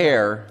His right.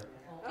 hair.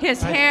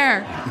 His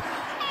hair.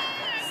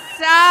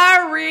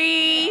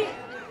 Sorry.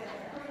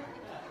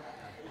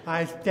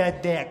 I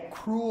said that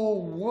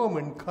cruel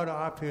woman cut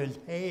off his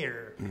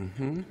hair.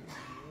 Mm-hmm.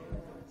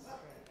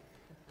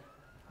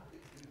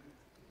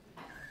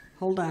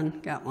 Hold on,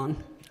 got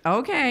one.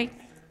 Okay.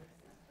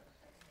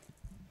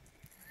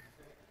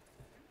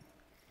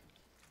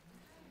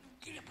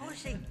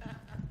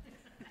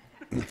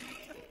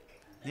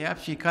 Yep,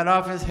 she cut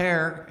off his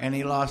hair, and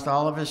he lost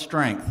all of his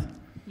strength.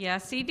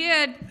 Yes, he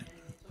did.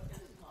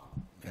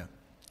 Yeah.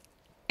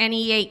 And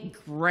he ate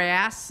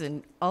grass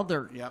and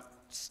other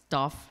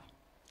stuff.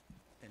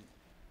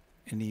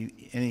 And he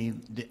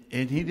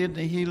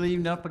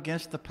leaned up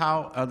against the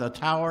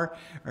tower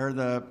or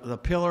the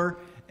pillar,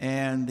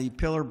 and the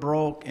pillar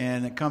broke,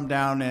 and it come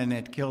down, and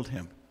it killed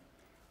him.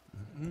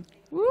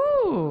 Mm-hmm.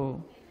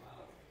 Ooh.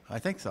 I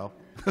think so.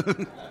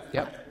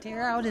 Yep.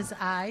 Tear out his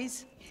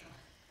eyes,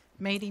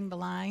 made him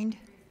blind.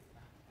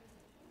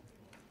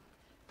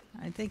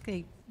 I think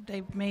they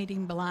made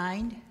him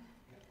blind.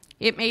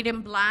 It made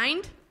him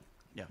blind?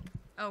 Yeah.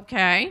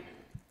 Okay.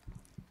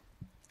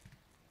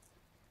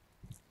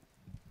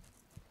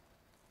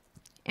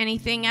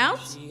 Anything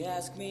else? She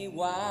asked me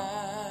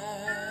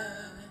why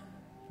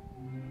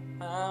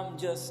I'm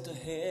just a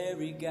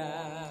hairy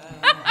guy.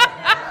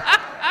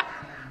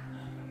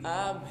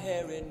 I'm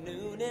hairy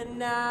noon and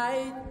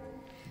night,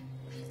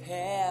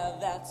 hair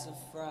that's a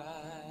fright.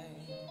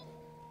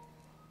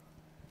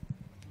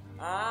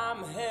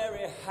 I'm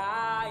hairy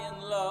high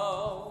and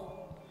low,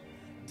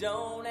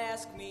 don't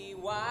ask me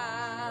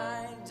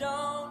why,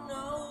 don't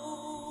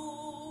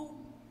know.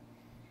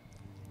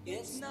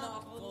 It's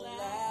not for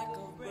lack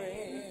of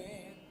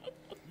bread,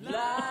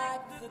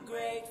 like the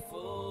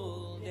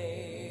Grateful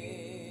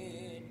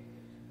Dead,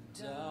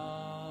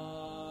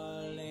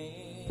 darling.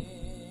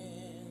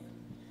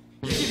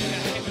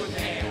 Good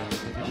hair,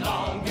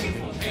 long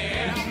beautiful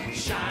hair,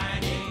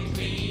 shining,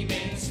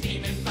 gleaming,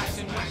 steaming,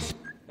 flashing, waxing.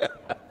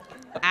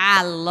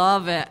 I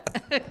love it.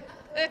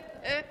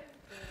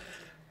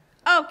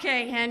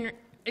 Okay, Henry.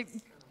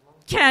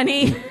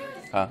 Kenny.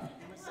 Huh?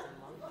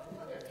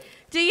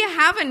 Do you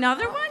have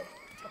another one?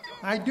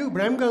 I do,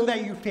 but I'm going to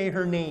let you say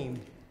her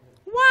name.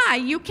 Why?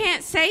 You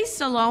can't say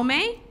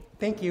Salome.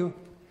 Thank you.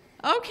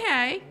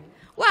 Okay.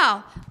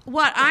 Well,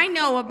 what I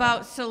know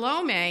about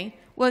Salome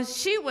was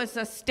she was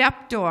a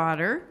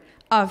stepdaughter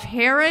of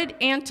Herod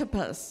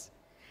Antipas.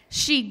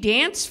 She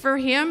danced for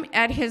him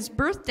at his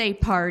birthday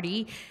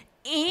party,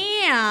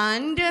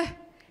 and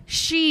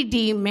she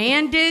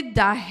demanded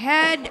the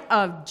head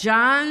of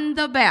John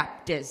the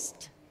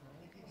Baptist.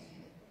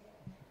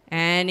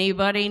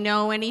 Anybody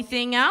know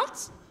anything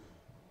else?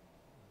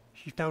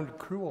 She sounded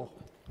cruel.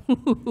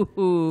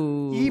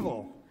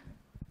 Evil.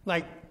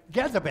 Like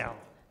Jezebel.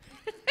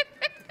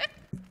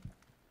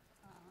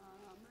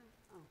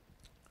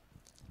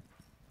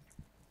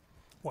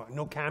 What,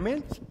 no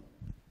comments?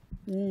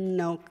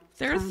 No.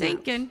 They're comments.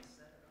 thinking.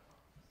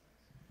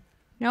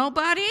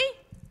 Nobody?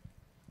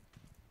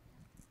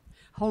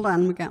 Hold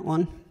on, we got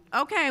one.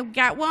 Okay, we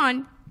got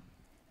one.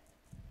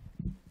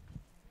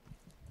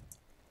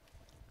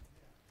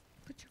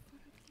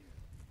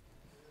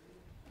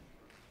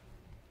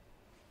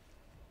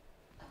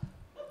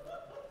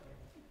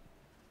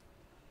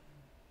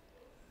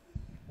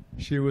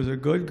 She was a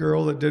good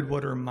girl that did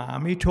what her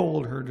mommy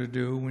told her to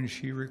do when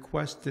she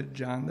requested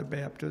John the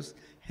Baptist's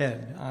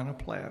head on a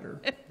platter.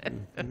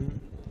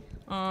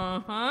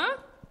 Uh-huh.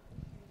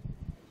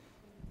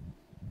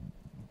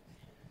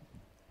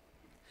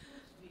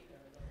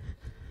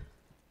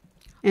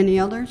 Any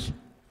others?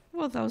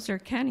 Well, those are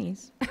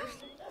Kenny's.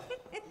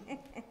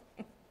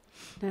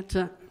 That's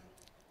it.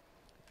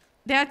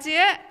 That's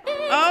it?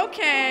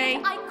 Okay.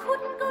 I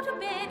couldn't go to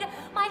bed.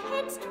 My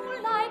head's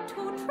too light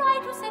to try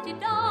to set it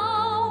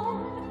down.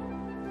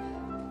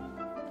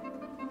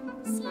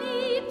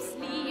 Sleep,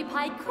 sleep,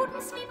 I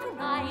couldn't sleep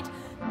tonight.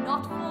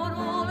 Not for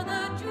all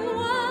the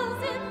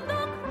jewels in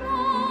the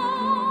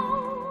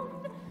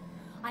crown.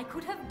 I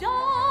could have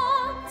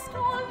danced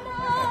all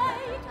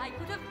night. I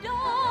could have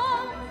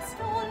danced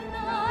all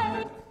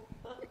night.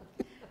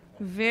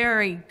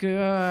 Very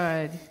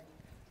good.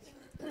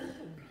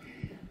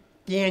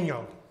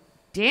 Daniel.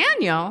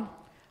 Daniel?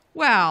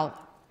 Well,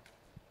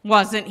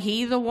 wasn't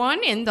he the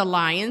one in the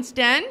lion's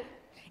den?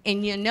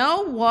 And you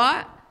know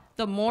what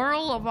the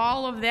moral of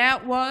all of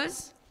that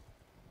was?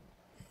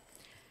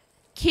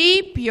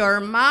 Keep your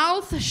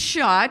mouth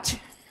shut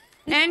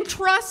and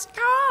trust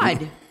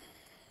God.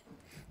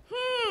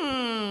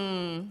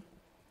 Does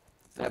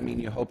that mean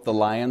you hope the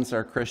lions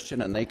are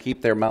Christian and they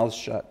keep their mouths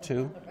shut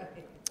too?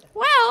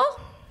 Well,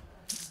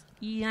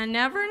 you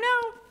never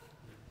know.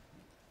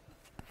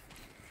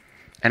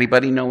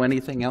 Anybody know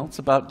anything else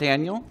about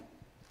Daniel?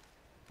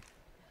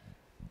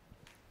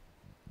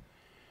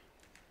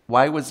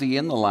 Why was he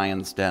in the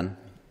lion's den?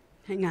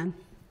 Hang on.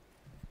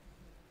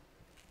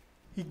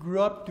 He grew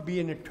up to be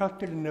an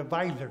trusted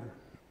advisor.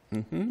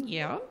 Mm-hmm.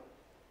 Yeah.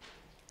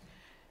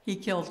 He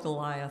killed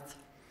Goliath.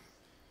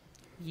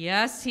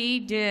 Yes, he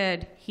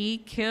did. He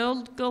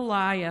killed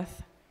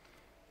Goliath.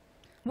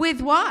 With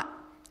what?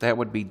 That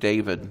would be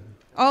David.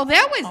 Oh,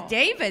 that was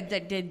David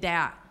that did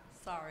that.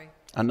 Sorry.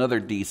 Another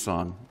D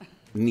song.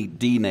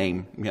 D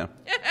name, yeah.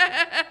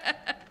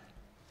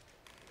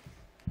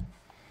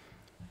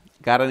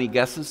 Got any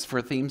guesses for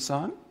a theme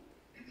song?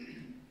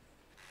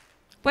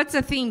 What's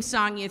a theme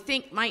song you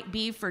think might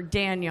be for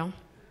Daniel?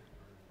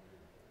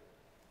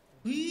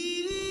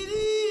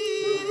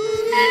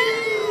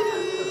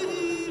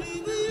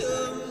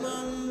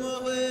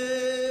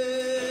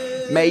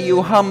 May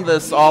you hum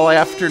this all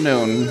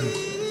afternoon.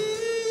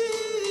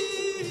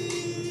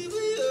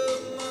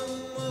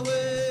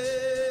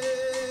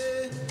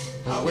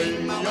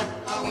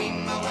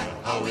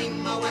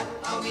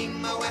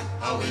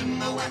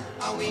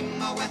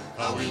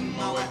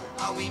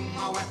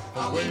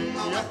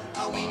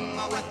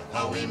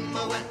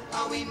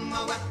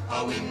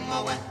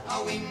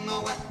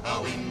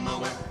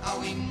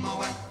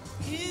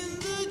 In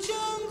the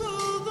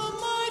jungle, the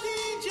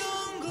mighty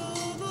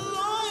jungle, the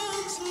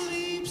lion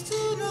sleeps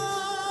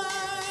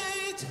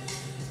tonight.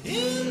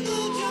 In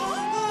the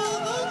jungle,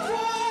 the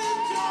quiet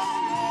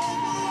jungle,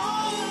 the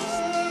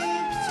lion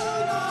sleeps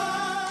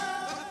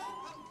tonight.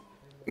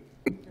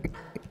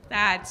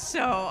 That's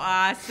so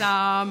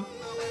awesome.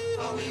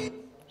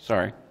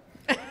 Sorry.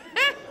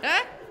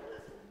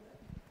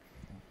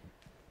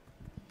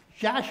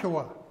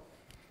 Joshua.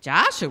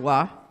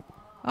 Joshua?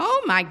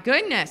 Oh my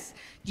goodness.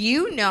 Do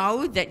you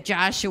know that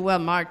Joshua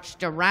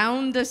marched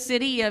around the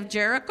city of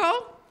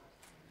Jericho?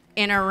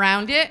 And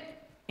around it,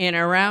 and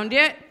around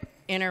it,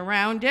 and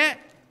around it,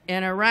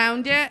 and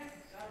around it.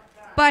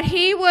 But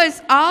he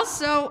was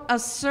also a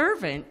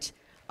servant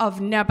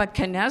of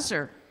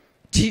Nebuchadnezzar.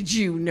 Did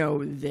you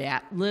know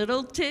that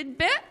little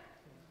tidbit?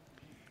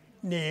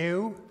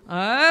 No.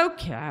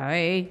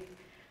 Okay.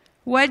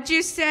 What'd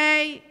you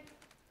say?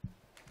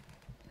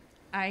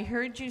 I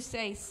heard you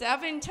say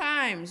 7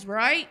 times,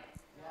 right?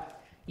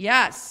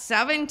 Yes,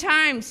 7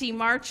 times he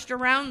marched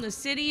around the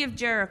city of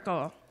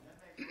Jericho.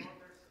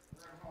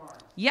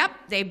 Yep,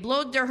 they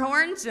blowed their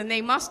horns, and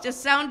they must have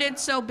sounded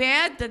so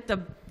bad that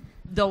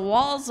the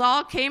walls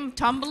all came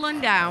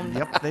tumbling down.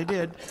 Yep, they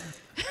did.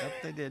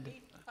 Yep, they did.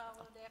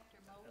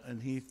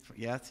 And he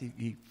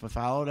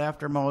followed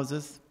after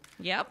Moses.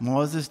 Yep.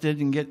 Moses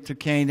didn't get to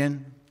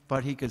Canaan,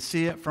 but he could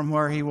see it from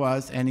where he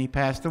was, and he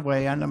passed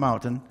away on the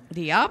mountain.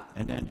 Yep.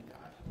 And then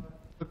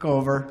took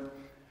over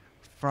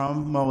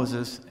from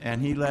Moses,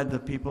 and he led the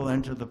people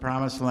into the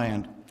promised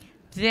land.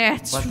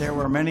 But there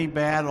were many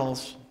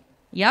battles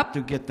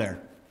to get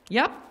there.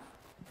 Yep.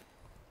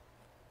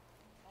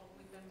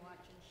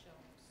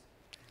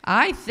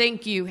 I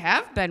think you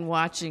have been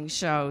watching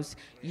shows.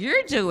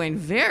 You're doing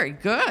very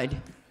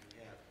good.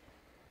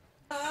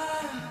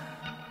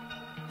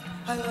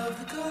 I love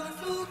the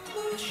colorful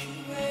clothes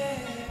she wears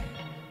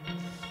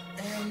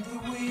and the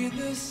way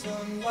the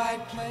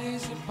sunlight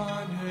plays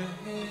upon her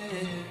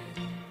head.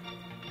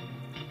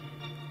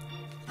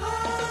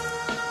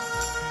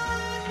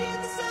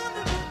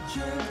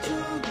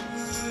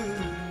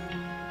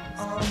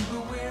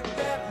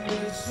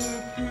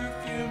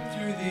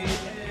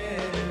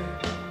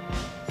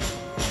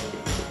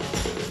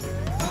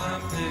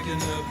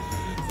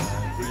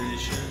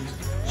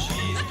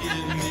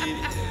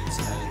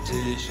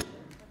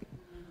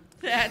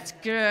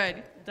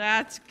 good.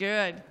 That's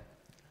good.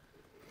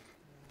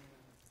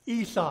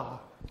 Esau.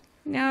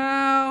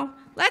 No,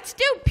 let's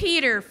do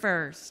Peter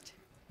first.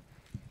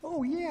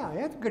 Oh, yeah,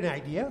 that's a good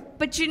idea.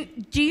 But do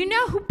you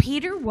know who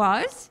Peter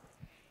was?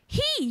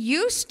 He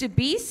used to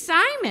be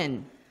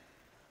Simon.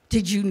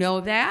 Did you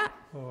know that?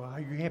 Oh,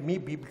 you have me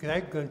beat because I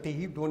was going to think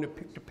he's going to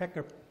pick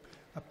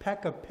a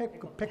peck of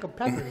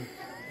peppers.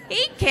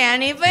 He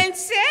can't even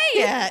say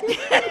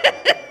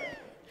it.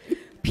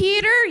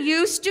 Peter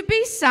used to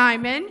be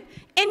Simon,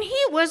 and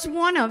he was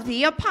one of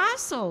the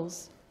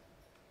apostles.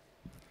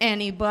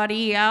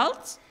 Anybody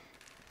else?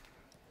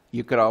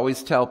 You could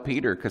always tell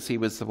Peter because he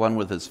was the one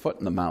with his foot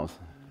in the mouth.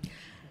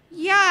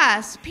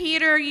 Yes,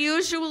 Peter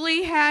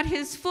usually had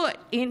his foot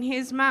in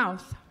his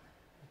mouth.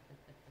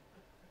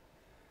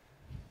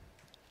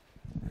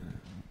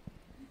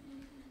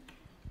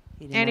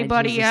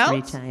 Anybody Jesus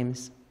else? 3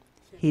 times.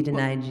 He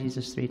denied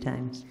Jesus 3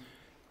 times.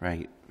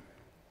 Right.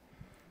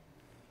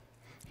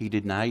 He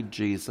denied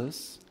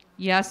Jesus.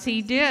 Yes,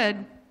 he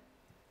did.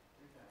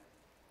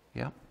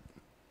 Yep.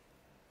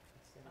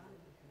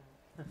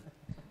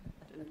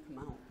 Didn't come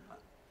out.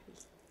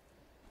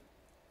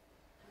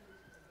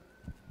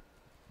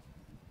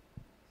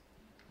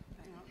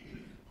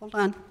 Hold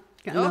on.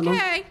 Got another one.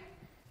 Okay.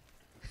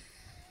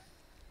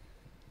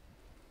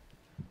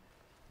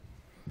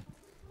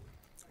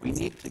 We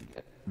need to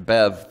get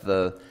Bev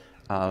the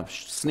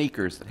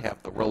sneakers that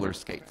have the roller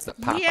skates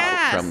that pop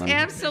out from them.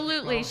 Yes,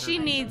 absolutely. She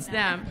needs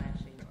them.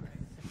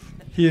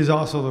 He is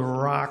also the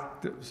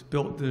rock that was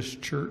built this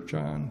church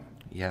on.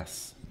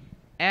 Yes.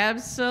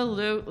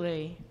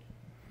 Absolutely.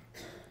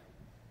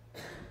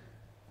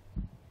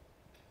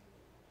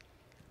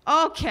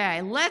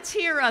 Okay, let's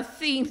hear a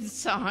theme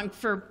song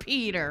for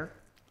Peter.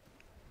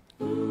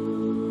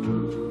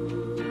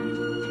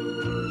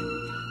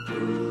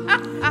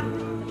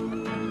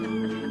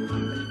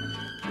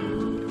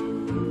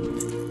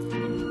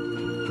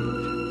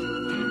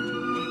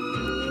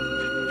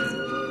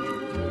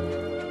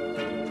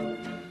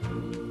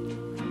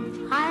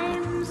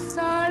 I'm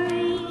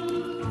sorry,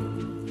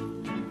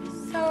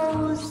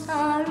 so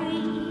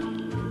sorry.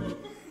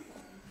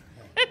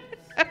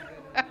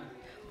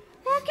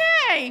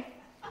 Okay.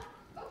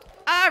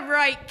 All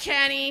right,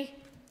 Kenny.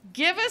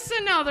 Give us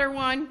another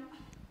one.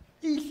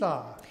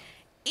 Esau.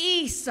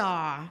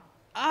 Esau.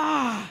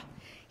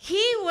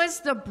 He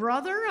was the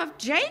brother of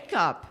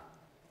Jacob.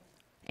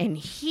 And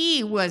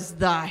he was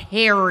the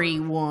hairy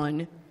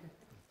one.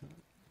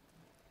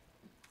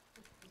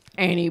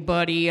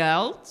 Anybody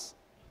else?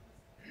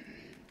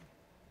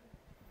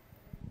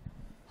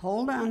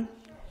 Hold on.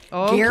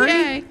 Okay.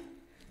 Gary?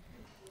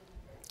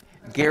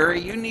 Gary,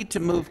 you need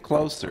to move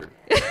closer.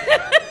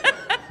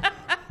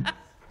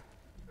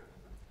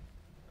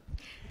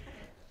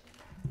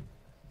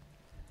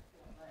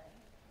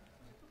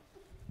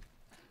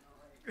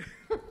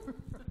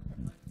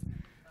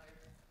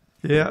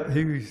 Yeah,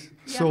 he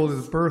sold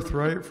his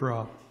birthright for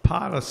a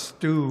pot of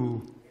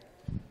stew.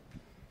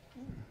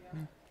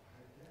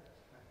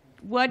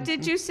 What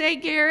did you say,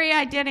 Gary?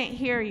 I didn't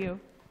hear you.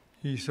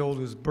 He sold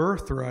his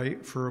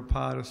birthright for a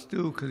pot of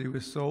stew because he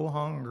was so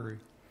hungry.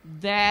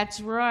 That's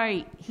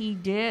right. He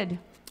did.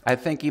 I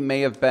think he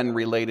may have been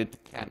related to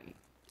Kenny.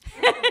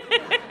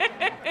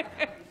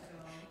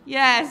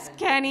 Yes,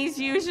 Kenny's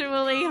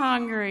usually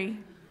hungry.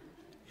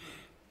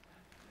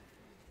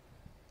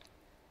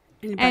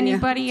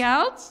 Anybody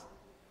else?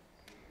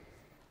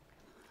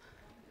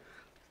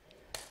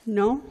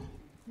 No?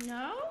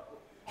 No?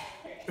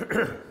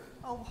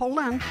 Oh, hold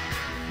on.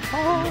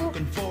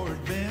 Looking for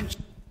adventure.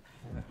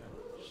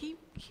 He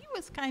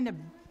was kind of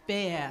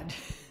bad.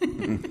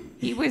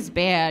 He was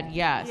bad,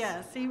 yes.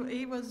 Yes,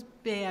 he was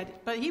bad,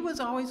 but he was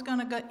always going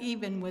to get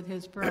even with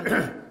his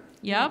brother.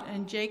 Yep.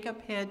 And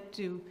Jacob had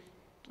to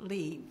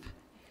leave.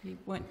 He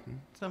went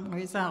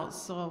somewhere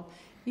else, so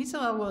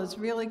Esau was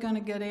really going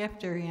to get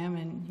after him,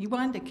 and he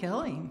wanted to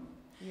kill him.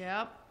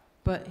 Yep.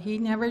 But he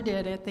never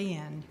did at the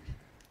end.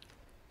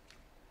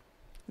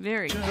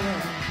 Very good.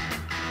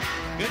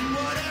 And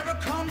whatever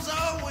comes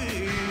our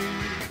way,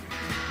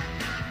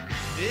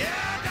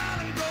 yeah,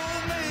 darling, go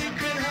make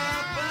it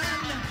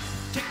happen.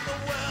 Take the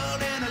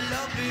world in a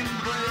loving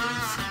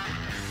embrace.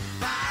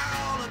 Fire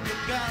all of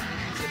your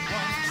guns at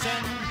once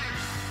and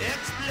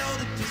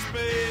explode into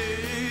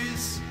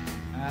space.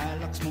 I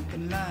like smoke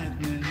and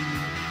lightning.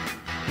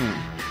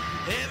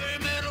 Heavy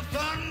metal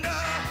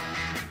thunder,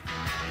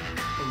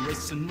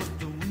 racing with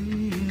the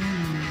wind,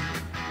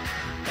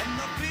 and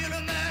the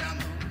feeling that I'm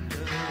under.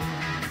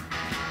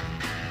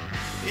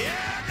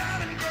 Yeah,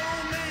 darling, go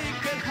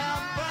make it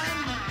happen.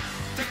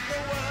 Take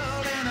the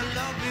world in a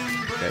loving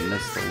embrace. I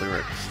missed the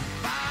lyrics.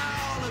 Fire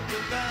all of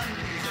your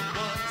guns at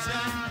once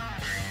and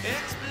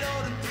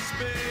explode into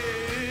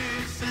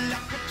space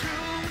like a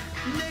true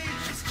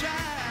nature's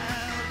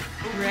child.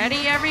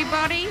 Ready,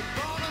 everybody?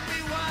 Gonna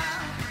be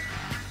wild.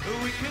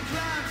 We can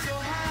climb so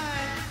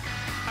high.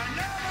 I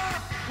never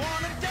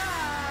wanna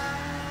die.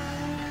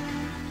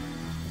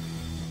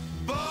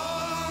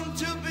 Born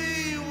to be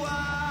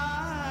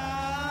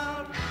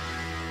wild.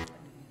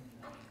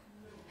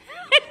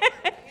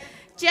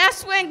 Just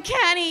when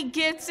Kenny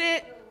gets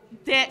it,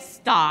 that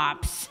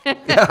stops.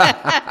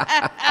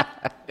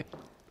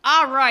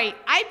 All right,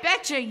 I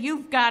bet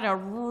you've got a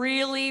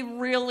really,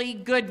 really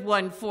good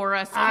one for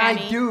us,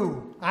 Kenny. I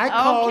do. I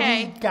call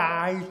Okay. these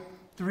guys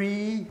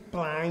 3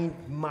 blind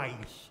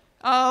mice.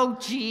 Oh,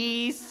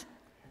 geez.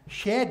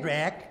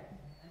 Shadrach,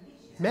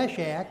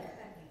 Meshach,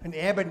 and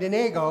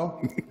Abednego,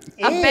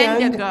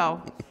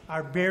 Abednego. and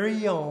our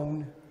very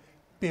own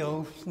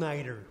Bill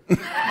Snyder.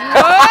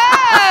 Whoa!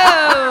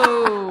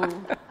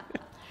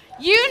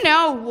 You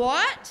know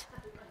what?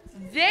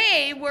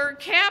 They were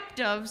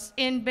captives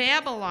in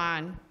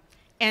Babylon,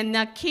 and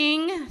the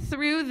king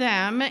threw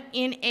them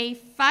in a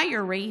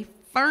fiery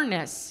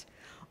furnace,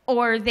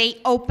 or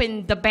they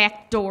opened the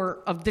back door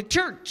of the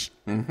church.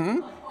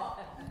 Mm-hmm.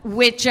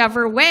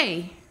 Whichever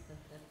way.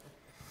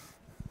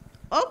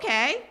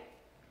 Okay.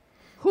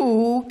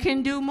 Who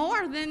can do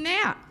more than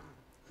that?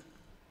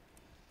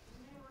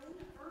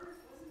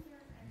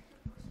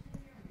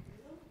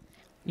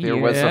 There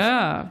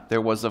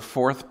was a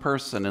fourth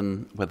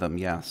person with them,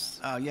 yes.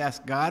 Yes,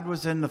 God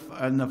was in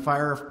the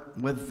fire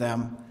with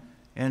them,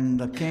 and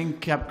the king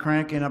kept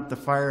cranking up the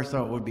fire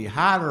so it would be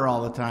hotter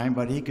all the time,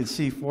 but he could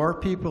see 4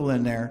 people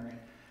in there,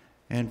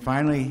 and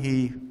finally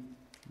he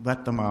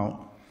let them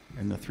out,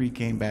 and the 3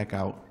 came back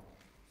out.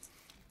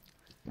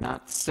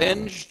 Not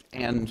singed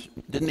and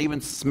didn't even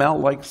smell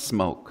like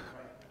smoke.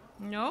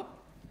 Nope.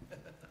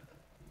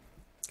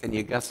 Can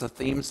you guess the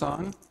theme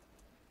song?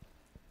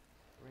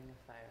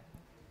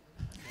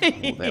 Oh,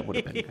 that would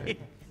have been good.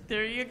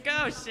 There you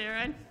go,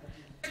 Sharron.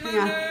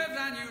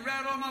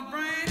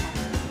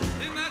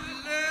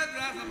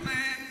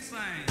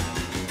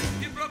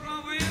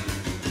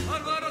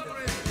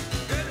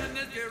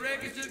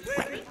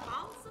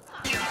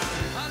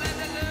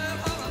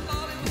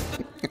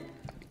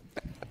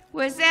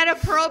 Was that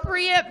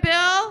appropriate,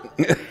 Bill?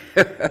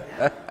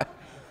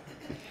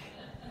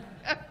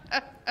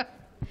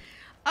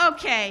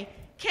 Okay,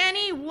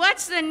 Kenny,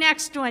 what's the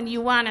next one you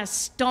want to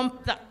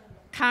stump the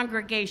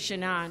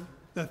congregation on?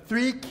 The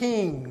 3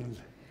 kings.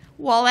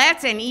 Well,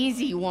 that's an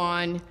easy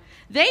one.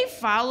 They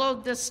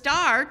followed the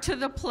star to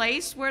the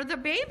place where the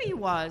baby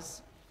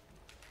was.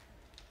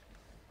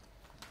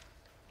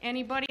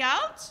 Anybody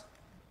else?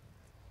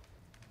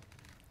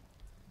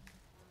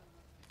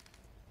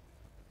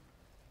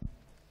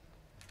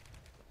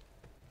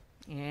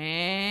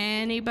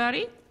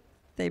 Anybody?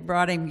 They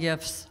brought him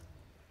gifts.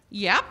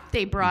 Yep,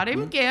 they brought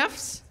him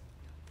gifts.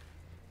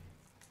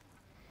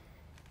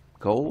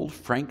 Gold,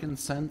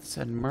 frankincense,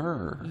 and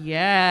myrrh.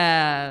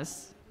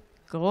 Yes.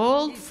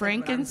 Gold,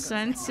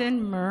 frankincense,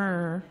 and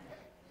myrrh.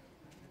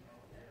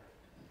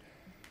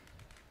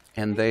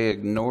 And they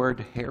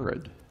ignored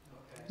Herod.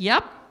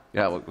 Yep.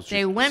 Yeah, it was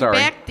They went sorry.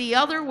 back the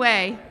other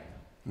way.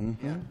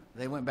 Mm-hmm. Yeah,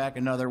 they went back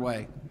another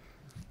way.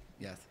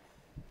 Yes.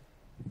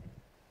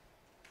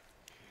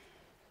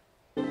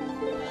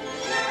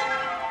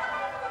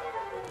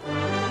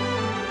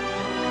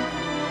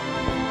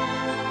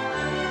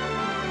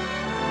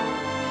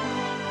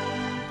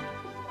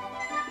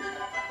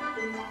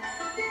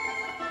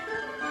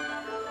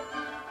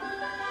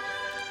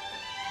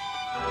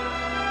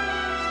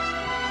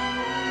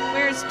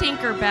 Where's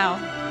Tinkerbell?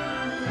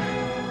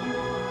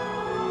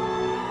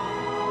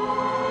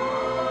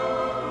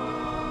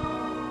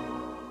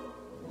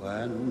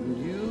 When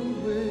you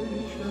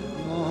wish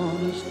upon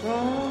a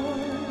star,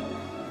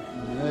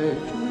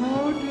 makes no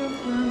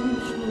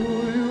difference who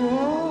you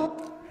are.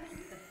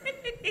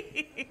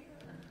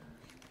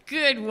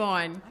 Good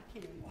one.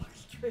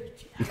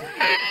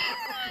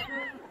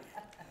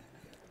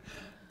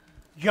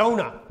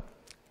 Jonah.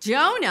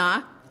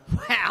 Jonah?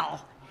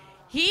 Well,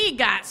 he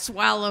got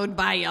swallowed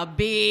by a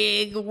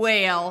big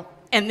whale.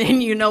 And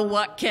then you know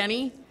what,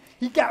 Kenny?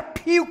 He got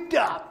puked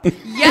up.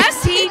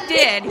 Yes, he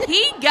did.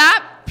 He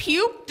got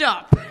puked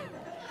up.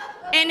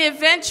 And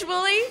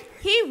eventually,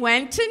 he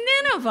went to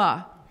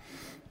Nineveh.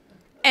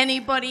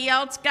 Anybody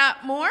else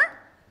got more?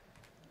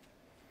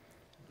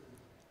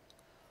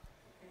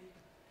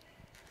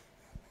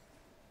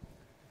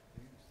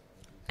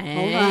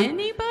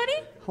 Anybody?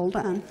 Hold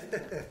on.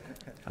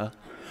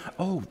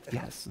 Oh,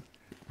 yes.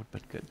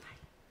 But good.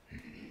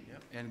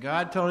 And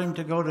God told him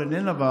to go to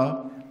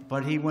Nineveh,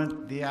 but he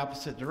went the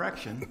opposite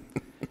direction.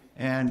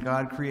 And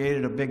God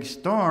created a big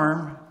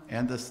storm,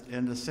 and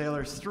the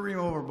sailors threw him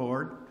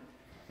overboard,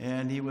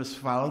 and he was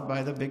swallowed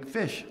by the big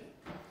fish.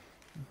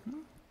 Mm-hmm.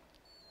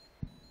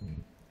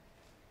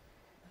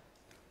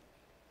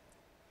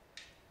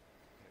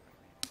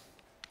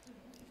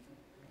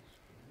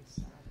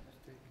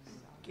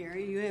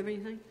 Gary, you have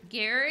anything?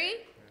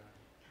 Gary?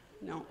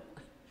 No.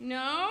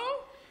 No?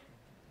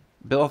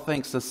 Bill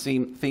thinks the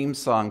theme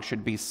song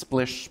should be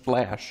Splish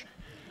Splash.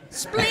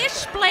 Splish,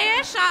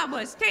 splash, I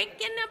was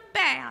taking a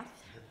bath.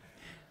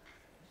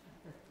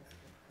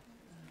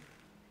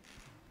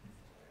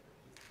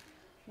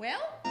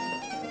 Well?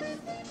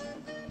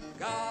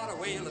 Got a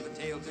whale of a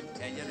tale to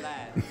tell you,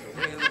 lad. A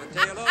whale of a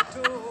tale or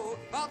two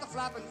about the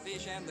flapping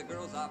fish and the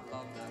girls I've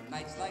loved. On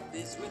nights like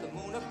this with the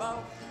moon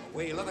above, a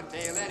whale of a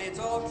tale and it's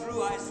all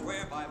true. I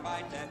swear by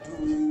my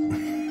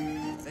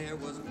tattoo. There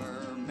was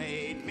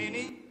Mermaid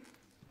Minnie.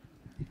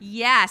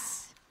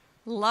 Yes,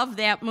 love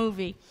that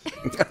movie.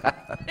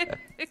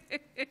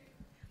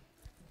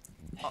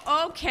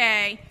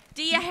 Okay,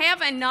 do you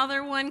have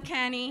another one,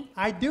 Kenny?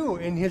 I do,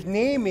 and his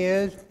name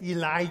is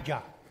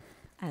Elijah.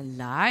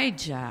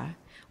 Elijah.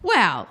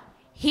 Well,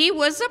 he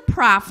was a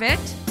prophet.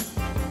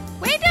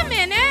 Wait a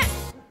minute.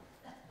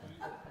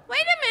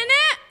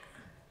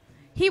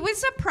 He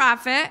was a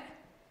prophet.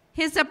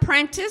 His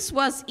apprentice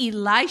was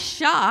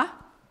Elisha,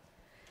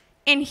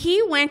 and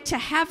he went to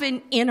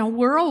heaven in a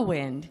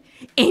whirlwind.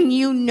 And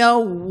you know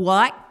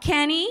what,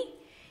 Kenny?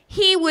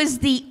 He was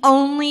the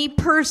only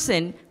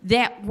person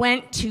that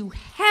went to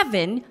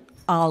heaven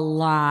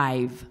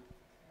alive.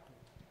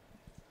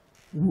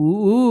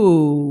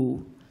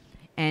 Ooh.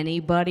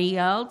 Anybody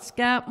else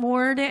got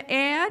more to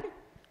add?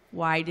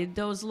 Why did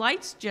those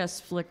lights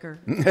just flicker?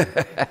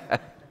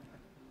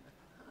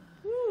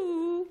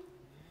 Ooh.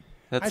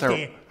 I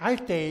say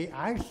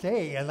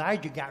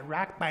Elijah got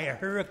rocked by a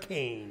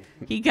hurricane.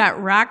 He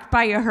got rocked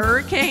by a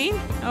hurricane?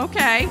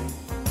 Okay.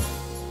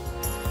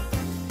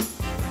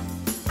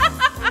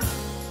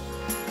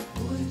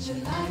 Would you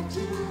like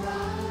to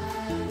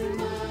ride in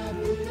my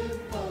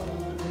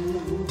beautiful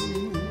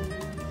balloon?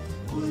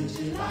 Would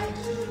you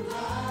like to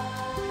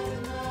ride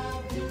in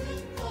my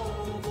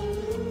beautiful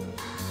balloon?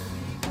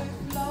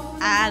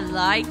 I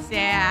like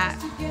that.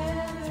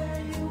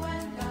 Together, you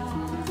and I.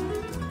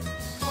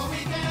 For we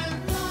can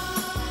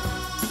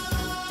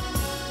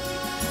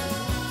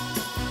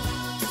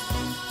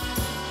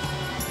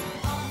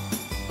fly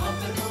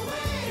up and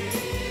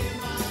away,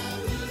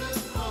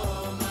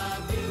 my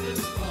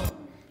beautiful.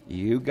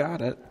 You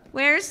got it.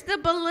 Where's the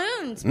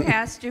balloons,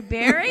 Pastor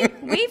Barry?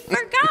 We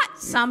forgot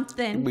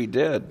something. We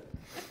did.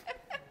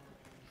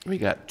 We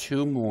got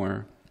two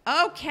more.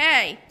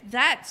 Okay,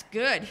 that's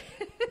good.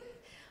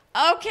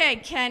 Okay,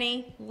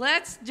 Kenny,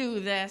 let's do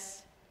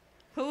this.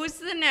 Who's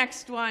the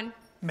next one?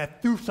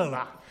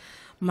 Methuselah.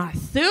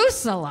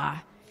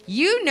 Methuselah.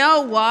 You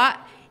know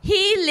what?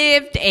 He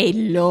lived a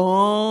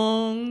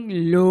long,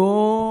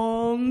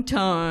 long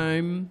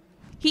time.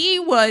 He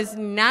was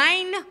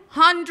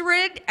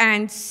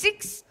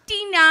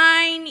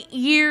 969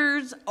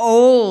 years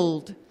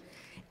old.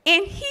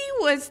 And he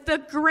was the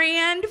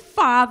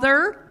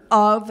grandfather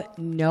of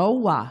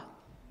Noah.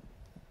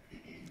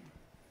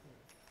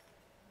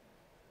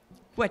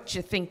 What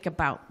you think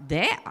about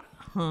that,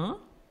 huh?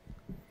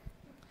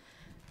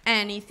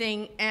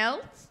 Anything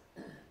else?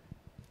 Who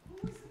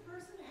was the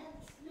person that had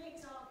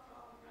snakes all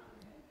crawling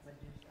around him?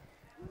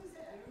 Who was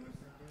that?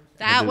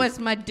 That was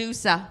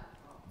Medusa.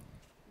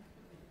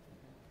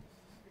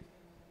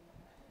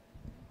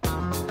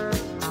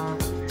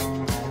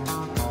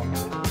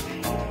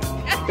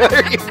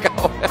 There you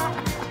go.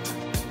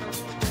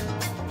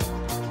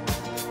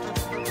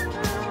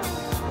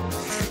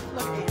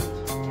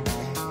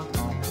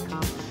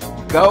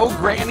 Go,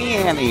 Granny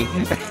Annie.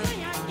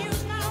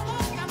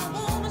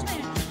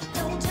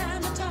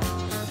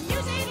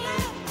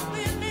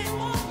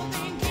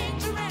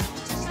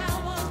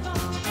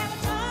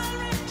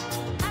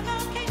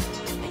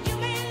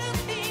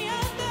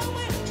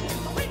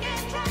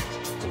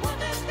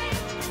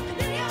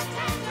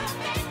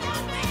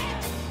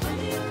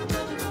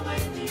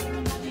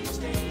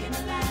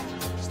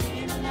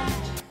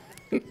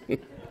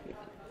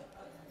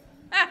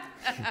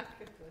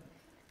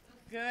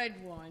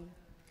 Good one.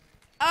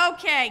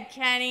 Okay,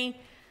 Kenny.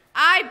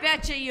 I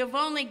bet you've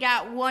only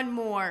got one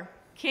more.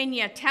 Can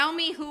you tell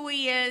me who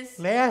he is?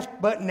 Last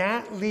but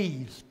not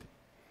least,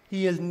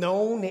 he is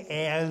known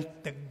as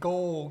the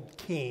Gold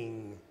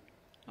King.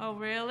 Oh,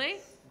 really?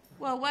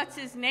 Well, what's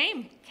his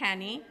name,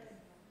 Kenny?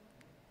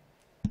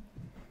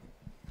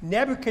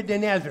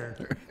 Nebuchadnezzar.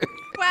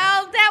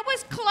 Well, that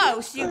was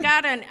close. You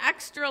got an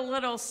extra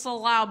little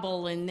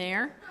syllable in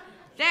there.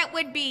 That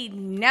would be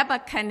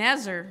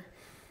Nebuchadnezzar.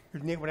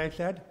 Isn't that what I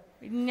said?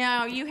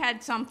 No, you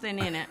had something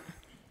in it.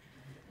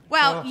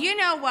 Well, you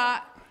know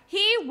what?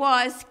 He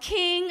was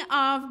king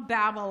of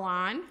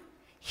Babylon.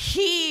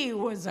 He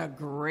was a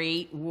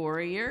great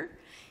warrior.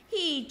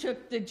 He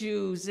took the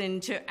Jews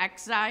into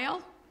exile.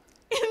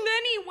 And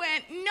then he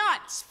went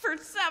nuts for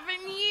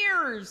 7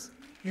 years.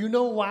 You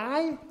know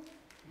why?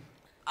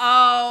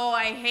 Oh,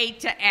 I hate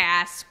to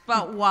ask,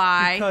 but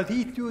why? Because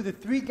he threw the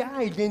three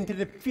guys into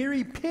the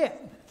fiery pit,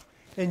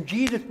 and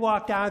Jesus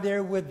walked out of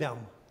there with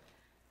them.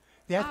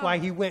 That's why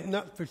he went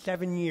nuts for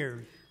 7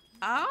 years.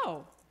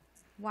 Oh,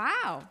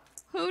 wow.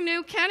 Who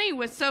knew Kenny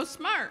was so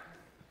smart?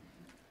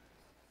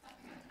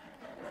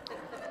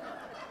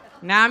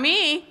 Not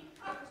me.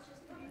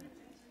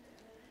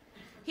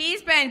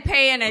 He's been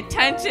paying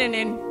attention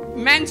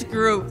in men's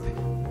group.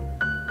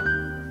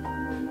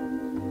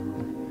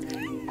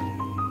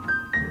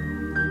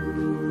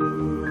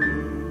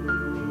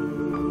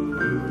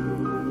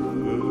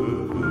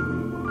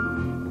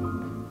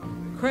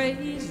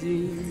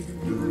 Crazy.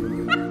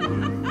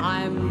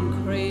 I'm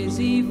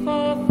crazy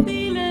for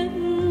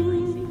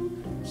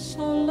feeling so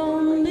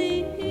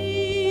lonely.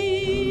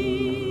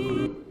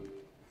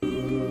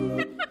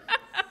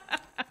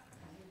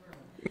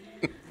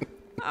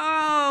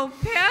 Oh,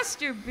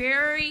 Pastor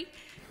Barry,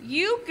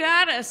 you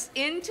got us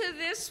into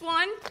this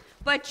one,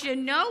 but you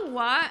know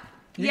what?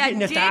 You're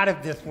getting us out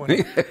of this one.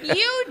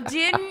 You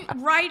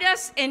didn't write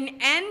us an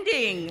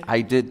ending.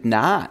 I did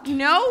not.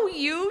 No,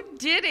 you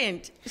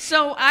didn't.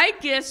 So I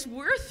guess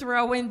we're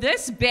throwing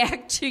this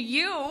back to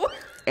you.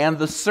 And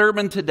the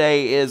sermon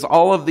today is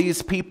all of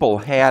these people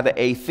had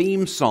a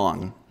theme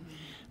song.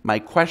 My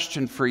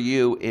question for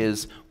you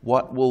is,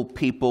 what will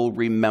people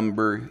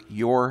remember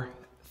your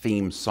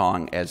theme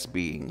song as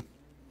being?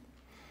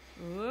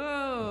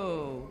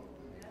 Whoa.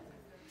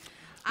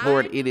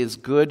 Lord, it is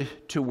good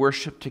to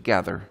worship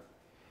together.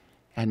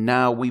 And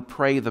now we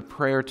pray the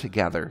prayer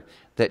together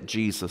that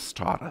Jesus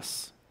taught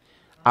us.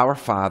 Our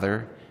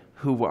Father,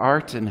 who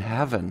art in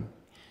heaven,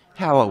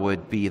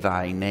 hallowed be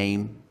thy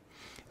name.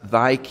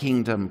 Thy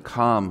kingdom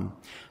come,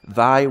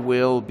 thy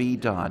will be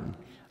done,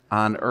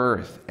 on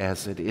earth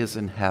as it is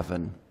in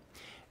heaven.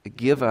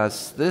 Give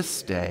us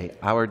this day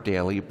our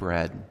daily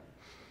bread,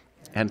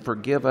 and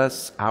forgive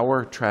us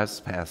our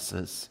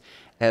trespasses,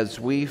 as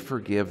we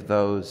forgive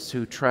those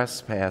who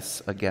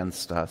trespass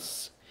against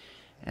us.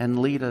 And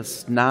lead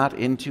us not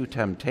into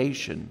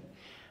temptation,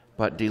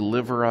 but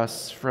deliver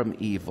us from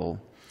evil.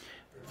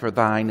 For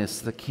thine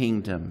is the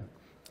kingdom,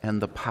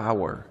 and the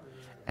power,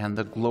 and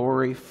the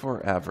glory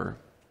forever.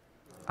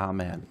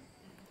 Amen.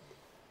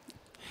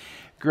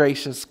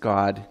 Gracious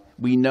God,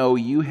 we know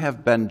you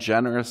have been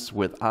generous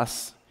with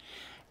us,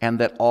 and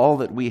that all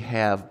that we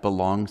have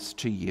belongs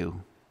to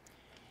you.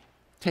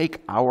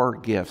 Take our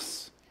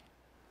gifts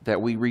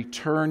that we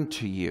return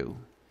to you,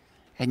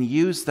 and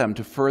use them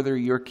to further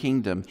your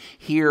kingdom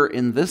here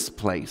in this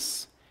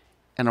place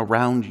and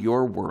around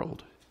your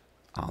world.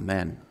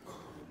 Amen.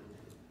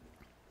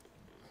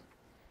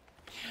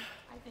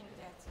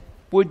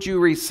 Would you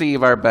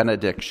receive our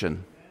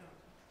benediction?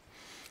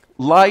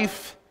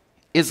 Life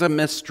is a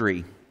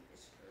mystery.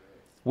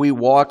 We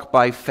walk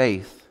by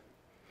faith.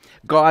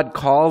 God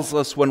calls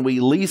us when we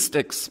least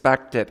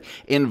expect it,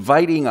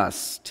 inviting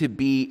us to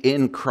be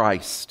in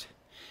Christ.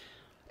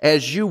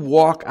 As you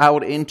walk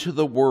out into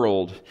the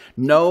world,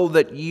 know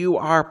that you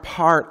are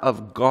part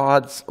of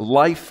God's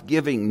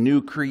life-giving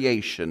new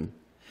creation.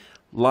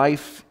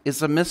 Life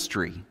is a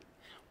mystery.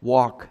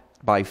 Walk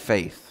by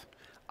faith.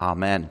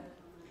 Amen.